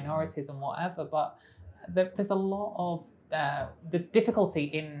minorities and whatever. But there's a lot of there's difficulty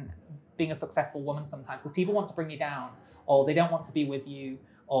in being a successful woman sometimes because people want to bring you down, or they don't want to be with you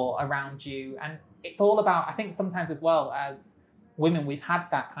or around you, and it's all about. I think sometimes as well as women, we've had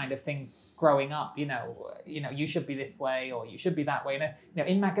that kind of thing growing up. You should be this way or you should be that way.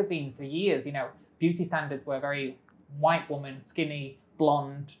 In magazines for years, beauty standards were very white woman, skinny,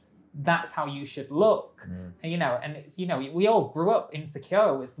 blonde. That's how you should look. And it's we all grew up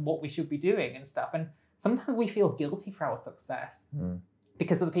insecure with what we should be doing and stuff. And sometimes we feel guilty for our success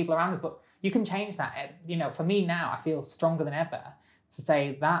because of the people around us. But you can change that. For me now, I feel stronger than ever to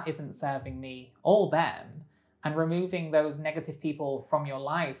say that isn't serving me or them, and removing those negative people from your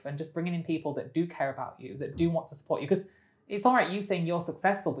life and just bringing in people that do care about you, that do want to support you. Because it's all right you saying you're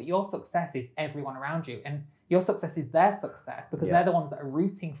successful, but your success is everyone around you. And your success is their success because they're the ones that are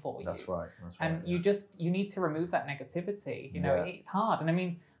rooting for you. That's right. And you need to remove that negativity. It's hard. And I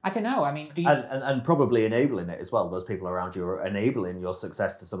mean, I don't know. I mean, do you... And probably enabling it as well. Those people around you are enabling your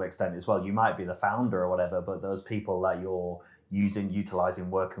success to some extent as well. You might be the founder or whatever, but those people that you're utilizing,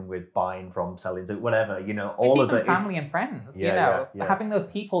 working with, buying from, selling to, whatever, all of it. Family and friends, having those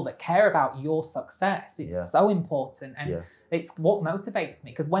people that care about your success is so important. And it's what motivates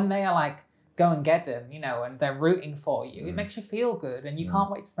me, because when they are like, go and get them, and they're rooting for you, it makes you feel good, and you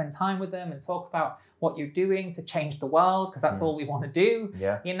can't wait to spend time with them and talk about what you're doing to change the world, because that's all we want to do.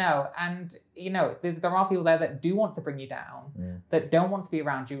 And there are people there that do want to bring you down, that don't want to be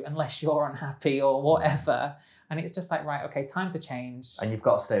around you unless you're unhappy or whatever. And it's just like, right, okay, time to change. And you've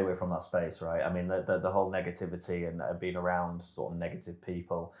got to stay away from that space, right? I mean, the whole negativity and being around sort of negative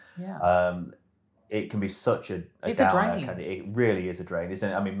people. It can be such a it's downer, a drain. It really is a drain, isn't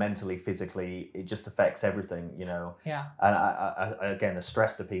it? I mean, mentally, physically, it just affects everything, Yeah. And I again, a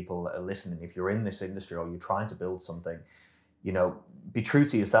stress to people that are listening, if you're in this industry or you're trying to build something, be true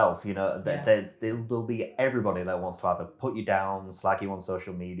to yourself. There'll be everybody that wants to either put you down, slag you on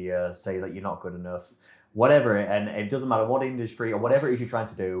social media, say that you're not good enough, whatever, and it doesn't matter what industry or whatever it is you're trying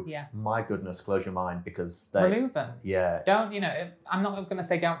to do. My goodness, close your mind, because remove them. Don't I'm not just going to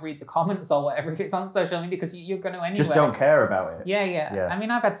say don't read the comments or whatever if it's on social media, because you're going to anyway. Just don't care about it. Yeah. I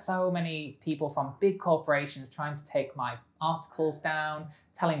mean, I've had so many people from big corporations trying to take my articles down,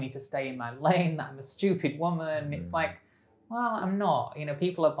 telling me to stay in my lane, that I'm a stupid woman. It's like, well, I'm not.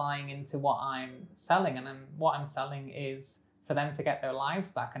 People are buying into what I'm selling, and what I'm selling is for them to get their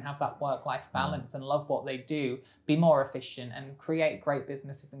lives back and have that work-life balance and love what they do, be more efficient and create great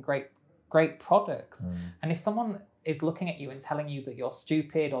businesses and great products. And if someone is looking at you and telling you that you're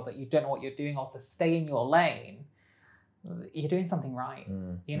stupid or that you don't know what you're doing or to stay in your lane, you're doing something right,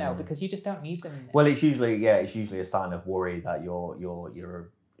 because you just don't need them. Well, it's usually a sign of worry that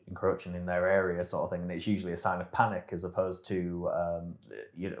you're encroaching in their area, sort of thing, and it's usually a sign of panic, as opposed to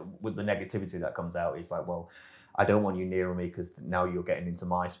with the negativity that comes out. It's like, well, I don't want you near me because now you're getting into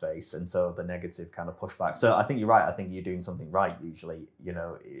my space, and so the negative kind of pushback. So I think you're right. I think you're doing something right usually,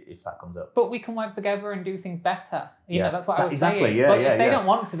 if that comes up. But we can work together and do things better. That's what I was exactly, saying. But if they don't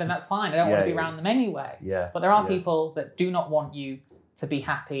want to, then that's fine. I don't want to be around them anyway. But there are people that do not want you to be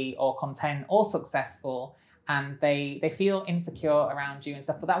happy or content or successful, and they feel insecure around you and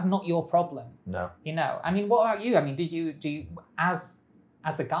stuff. But that's not your problem. No. I mean, what about you? I mean, do you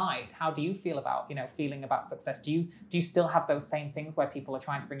as a guide, how do you feel about, feeling about success? Do you still have those same things where people are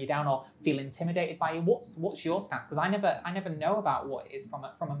trying to bring you down or feel intimidated by you? What's your stance? Because I never know about what it is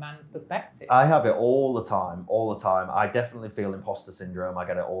from a man's perspective. I have it all the time. I definitely feel imposter syndrome. I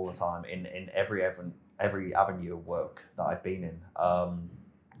get it all the time in every avenue of work that I've been in.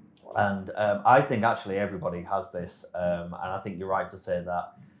 And I think actually everybody has this, and I think you're right to say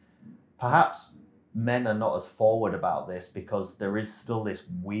that perhaps men are not as forward about this because there is still this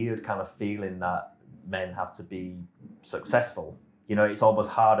weird kind of feeling that men have to be successful. It's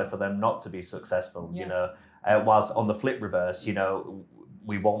almost harder for them not to be successful, whilst on the flip reverse,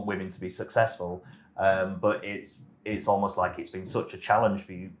 we want women to be successful, but it's almost like it's been such a challenge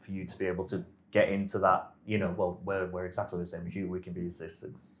for you to be able to get into that, we're exactly the same as you. We can be as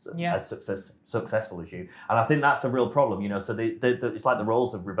successful as you. And I think that's a real problem, so it's like the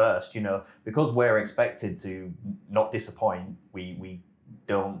roles have reversed, because we're expected to not disappoint, we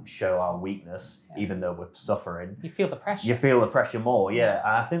don't show our weakness, even though we're suffering. You feel the pressure. You feel the pressure more, And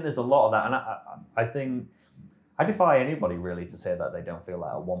I think there's a lot of that. And I think I defy anybody really to say that they don't feel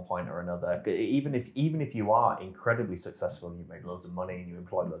that at one point or another. Even if you are incredibly successful and you make loads of money and you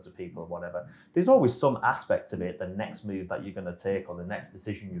employ loads of people or whatever, there's always some aspect of it, the next move that you're going to take or the next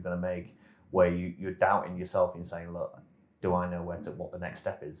decision you're going to make, where you're doubting yourself and saying, look, do I know what the next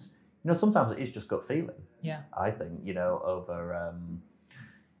step is? Sometimes it is just gut feeling. Yeah. I think, over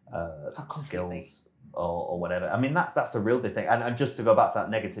completely. skills or whatever. I mean, that's a real big thing. And just to go back to that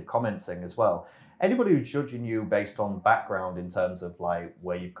negative comment thing as well, anybody who's judging you based on background in terms of like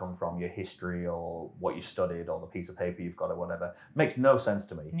where you've come from, your history or what you studied or the piece of paper you've got or whatever, makes no sense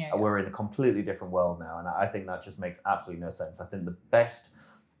to me. Yeah. We're in a completely different world now. And I think that just makes absolutely no sense. I think the best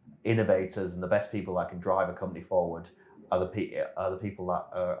innovators and the best people that can drive a company forward are the people that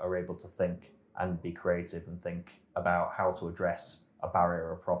are able to think and be creative and think about how to address a barrier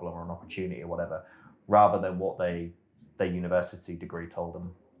or a problem or an opportunity or whatever, rather than what their university degree told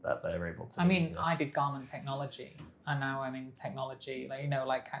them that they're able to. I mean, I did garment technology, and now I'm in technology,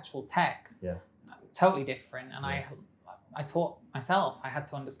 like actual tech. Yeah. Totally different. And I taught myself. I had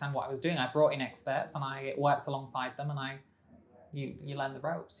to understand what I was doing. I brought in experts, and I worked alongside them, and you learn the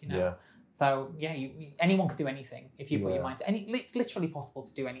ropes, Yeah. So anyone could do anything if you put your mind to. It's literally possible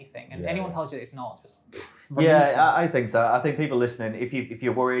to do anything, and anyone tells you that it's not, just remove them. I think so. I think people listening, if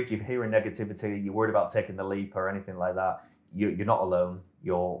you're worried, you're hearing negativity, you're worried about taking the leap or anything like that, you're not alone.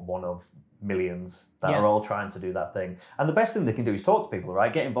 You're one of millions that are all trying to do that thing. And the best thing they can do is talk to people,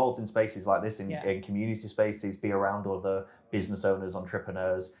 right? Get involved in spaces like this, in community spaces, be around other business owners,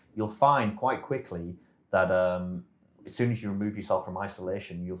 entrepreneurs. You'll find quite quickly that as soon as you remove yourself from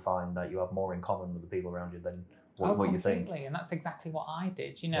isolation, you'll find that you have more in common with the people around you than what you think. And that's exactly what I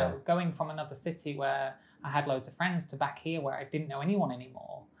did. Going from another city where I had loads of friends to back here where I didn't know anyone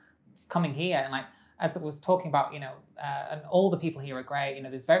anymore. Coming here and as I was talking about, and all the people here are great.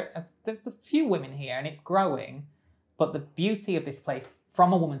 There's a few women here and it's growing, but the beauty of this place,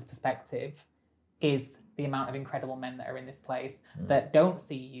 from a woman's perspective, is the amount of incredible men that are in this place that don't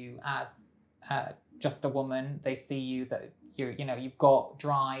see you as just a woman. They see you that you've got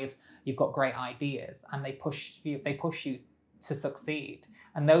drive, you've got great ideas, and they push you to succeed.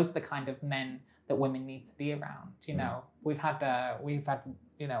 And those are the kind of men that women need to be around. We've had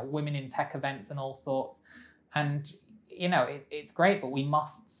women in tech events and all sorts, and it's great, but we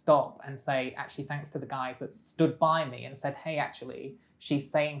must stop and say, actually, thanks to the guys that stood by me and said, hey, actually, she's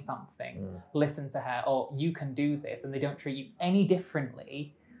saying something, listen to her, or you can do this, and they don't treat you any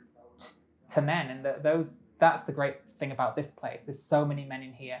differently to men. And that's the great thing about this place. There's so many men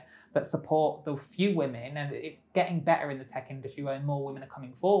in here that support the few women, and it's getting better in the tech industry where more women are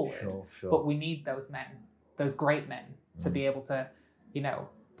coming forward. Sure. But we need those men, those great men, to be able to,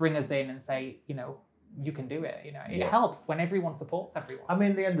 bring us in and say, you can do it. It helps when everyone supports everyone. I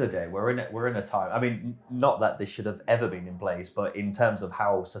mean, at the end of the day, we're in a time. I mean, not that this should have ever been in place, but in terms of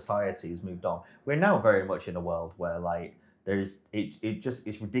how society has moved on, we're now very much in a world where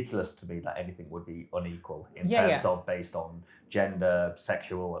it's ridiculous to me that anything would be unequal in terms of based on gender,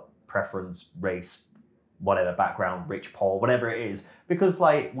 sexual preference, race, whatever background, rich, poor, whatever it is, because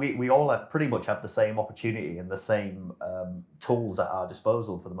we all pretty much have the same opportunity and the same tools at our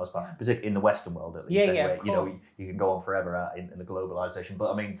disposal for the most part, particularly in the Western world at least. Anyway, you can go on forever in the globalization,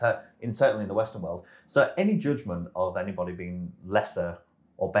 but I mean, certainly in the Western world. So any judgment of anybody being lesser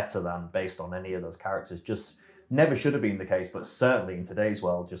or better than based on any of those characters just never should have been the case, but certainly in today's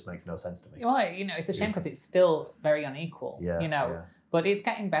world just makes no sense to me. Well, it's a shame because it's still very unequal, but it's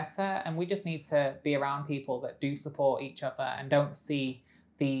getting better, and we just need to be around people that do support each other and don't see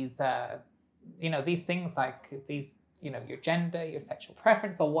these, these things like these, your gender, your sexual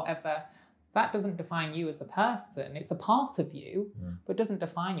preference or whatever. That doesn't define you as a person. It's a part of you, but doesn't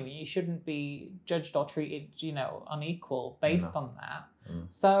define you. You shouldn't be judged or treated, unequal based on that.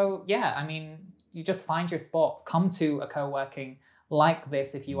 So, I mean, you just find your spot. Come to a co-working like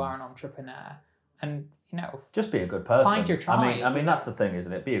this if you are an entrepreneur, and just be a good person. Find your tribe. I mean that's the thing,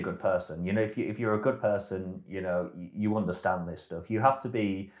 isn't it? Be a good person. If you're a good person, you understand this stuff. You have to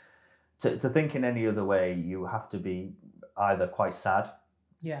be to think in any other way. You have to be either quite sad,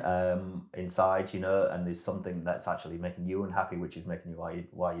 inside, and there's something that's actually making you unhappy, which is making you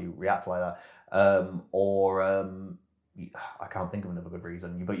why you react like that, or I can't think of another good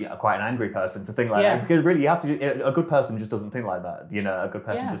reason, but you're quite an angry person to think like that, because really you have to. A good person just doesn't think like that. A good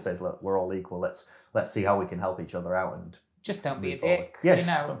person just says, "Look, we're all equal. Let's see how we can help each other out and just don't be a forward." dick." Yeah,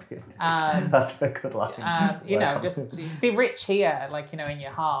 don't be a dick. That's a good line. Just be rich here, in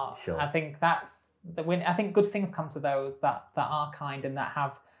your heart. Sure. I think that's the win. I think good things come to those that are kind and that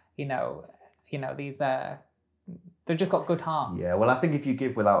have these. They've just got good hearts. Yeah, well, I think if you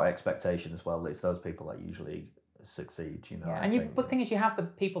give without expectation as well, it's those people that usually succeed, you know. Yeah, and but the thing is, you have the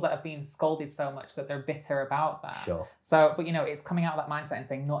people that have been scolded so much that they're bitter about that. Sure. So, but you know, it's coming out of that mindset and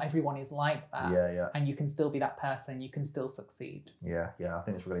saying not everyone is like that. Yeah. And you can still be that person. You can still succeed. Yeah. I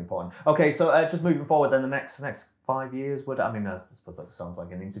think it's really important. Okay, so just moving forward, then the next 5 years. I suppose that sounds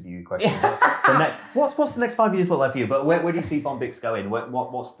like an interview question. What's the next 5 years look like for you? But where do you see Bombix going?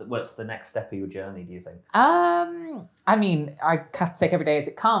 What's the next step of your journey, do you think? I mean, I have to take every day as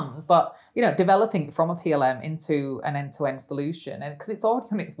it comes, but you know, developing from a PLM into an end-to-end solution, and because it's already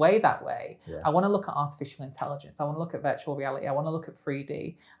on its way that way. Yeah. I want to look at artificial intelligence. I want to look at virtual reality. I want to look at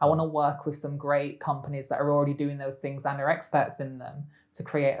 3D. I want to work with some great companies that are already doing those things and are experts in them to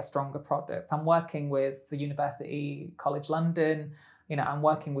create a stronger product. I'm working with the University College London. You know, I'm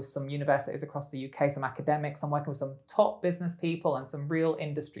working with some universities across the UK, some academics. I'm working with some top business people and some real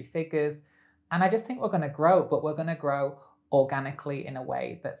industry figures. And I just think we're going to grow, but we're going to grow organically in a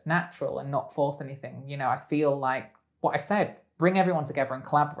way that's natural and not force anything. You know, I feel like what I've said, bring everyone together and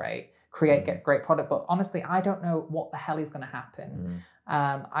collaborate, get great product. But honestly, I don't know what the hell is going to happen.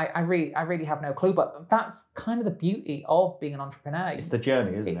 I really have no clue. But that's kind of the beauty of being an entrepreneur. It's the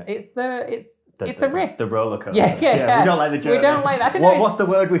journey, isn't it? It's a risk. The roller coaster. Yeah. We don't like the journey. We don't like that. What's the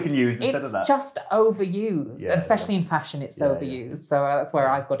word we can use instead of that? It's just overused, and especially in fashion, it's overused. Yeah. So that's where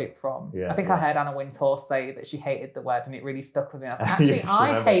I've got it from. I think I heard Anna Wintour say that she hated the word, and it really stuck with me. I was like, actually,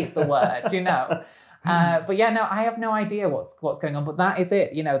 I hate the word, you know. But yeah, no, I have no idea what's going on. But that is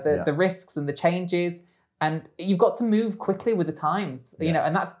it, you know, the risks and the changes. And you've got to move quickly with the times, you know,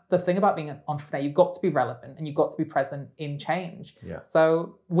 and that's the thing about being an entrepreneur. You've got to be relevant and you've got to be present in change. Yeah.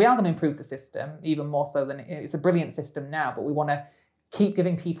 So we are going to improve the system even more so than it's a brilliant system now, but we want to keep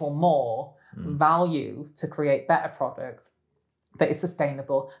giving people more value to create better products that is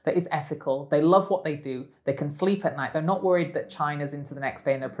sustainable, that is ethical. They love what they do. They can sleep at night. They're not worried that China's into the next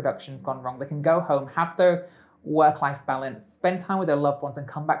day and their production's gone wrong. They can go home, have their work-life balance, spend time with their loved ones and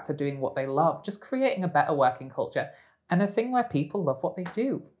come back to doing what they love, just creating a better working culture and a thing where people love what they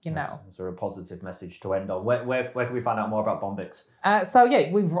do, you know. Is there a positive message to end on? Where can we find out more about Bombix?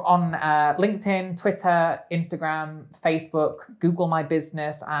 We're on LinkedIn, Twitter, Instagram, Facebook, Google My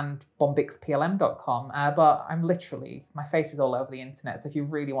Business and bombixplm.com. But my face is all over the internet. So if you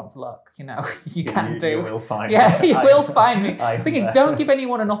really want to look, you know, you will find me. Yeah, you will find me. The thing is, don't give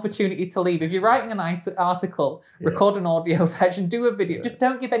anyone an opportunity to leave. If you're writing an article, record an audio version, do a video. Just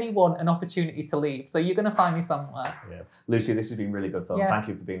don't give anyone an opportunity to leave. So you're going to find me somewhere. Yeah. Lucy, this has been really good fun. Yeah. Thank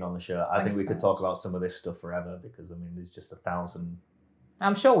you for being on the show. I think we could talk about some of this stuff forever because, I mean, there's just 1,000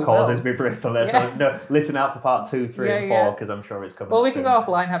 I'm sure we causes will. with Bristol there. So no, listen out for part 2, 3 and 4 because I'm sure it's coming. Well, we soon. can go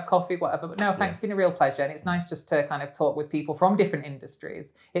offline, have coffee, whatever. But no, thanks. It's been a real pleasure. And it's nice just to kind of talk with people from different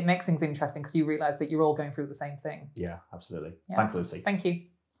industries. It makes things interesting because you realise that you're all going through the same thing. Yeah, absolutely. Yeah. Thanks, Lucy. Thank you.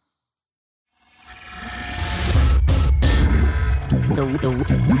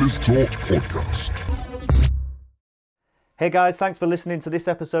 The Willis Talks Podcast. Hey guys, thanks for listening to this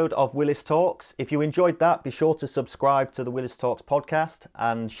episode of Willis Talks. If you enjoyed that, be sure to subscribe to the Willis Talks podcast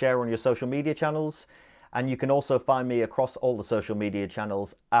and share on your social media channels. And you can also find me across all the social media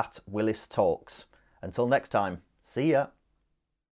channels at Willis Talks. Until next time, see ya.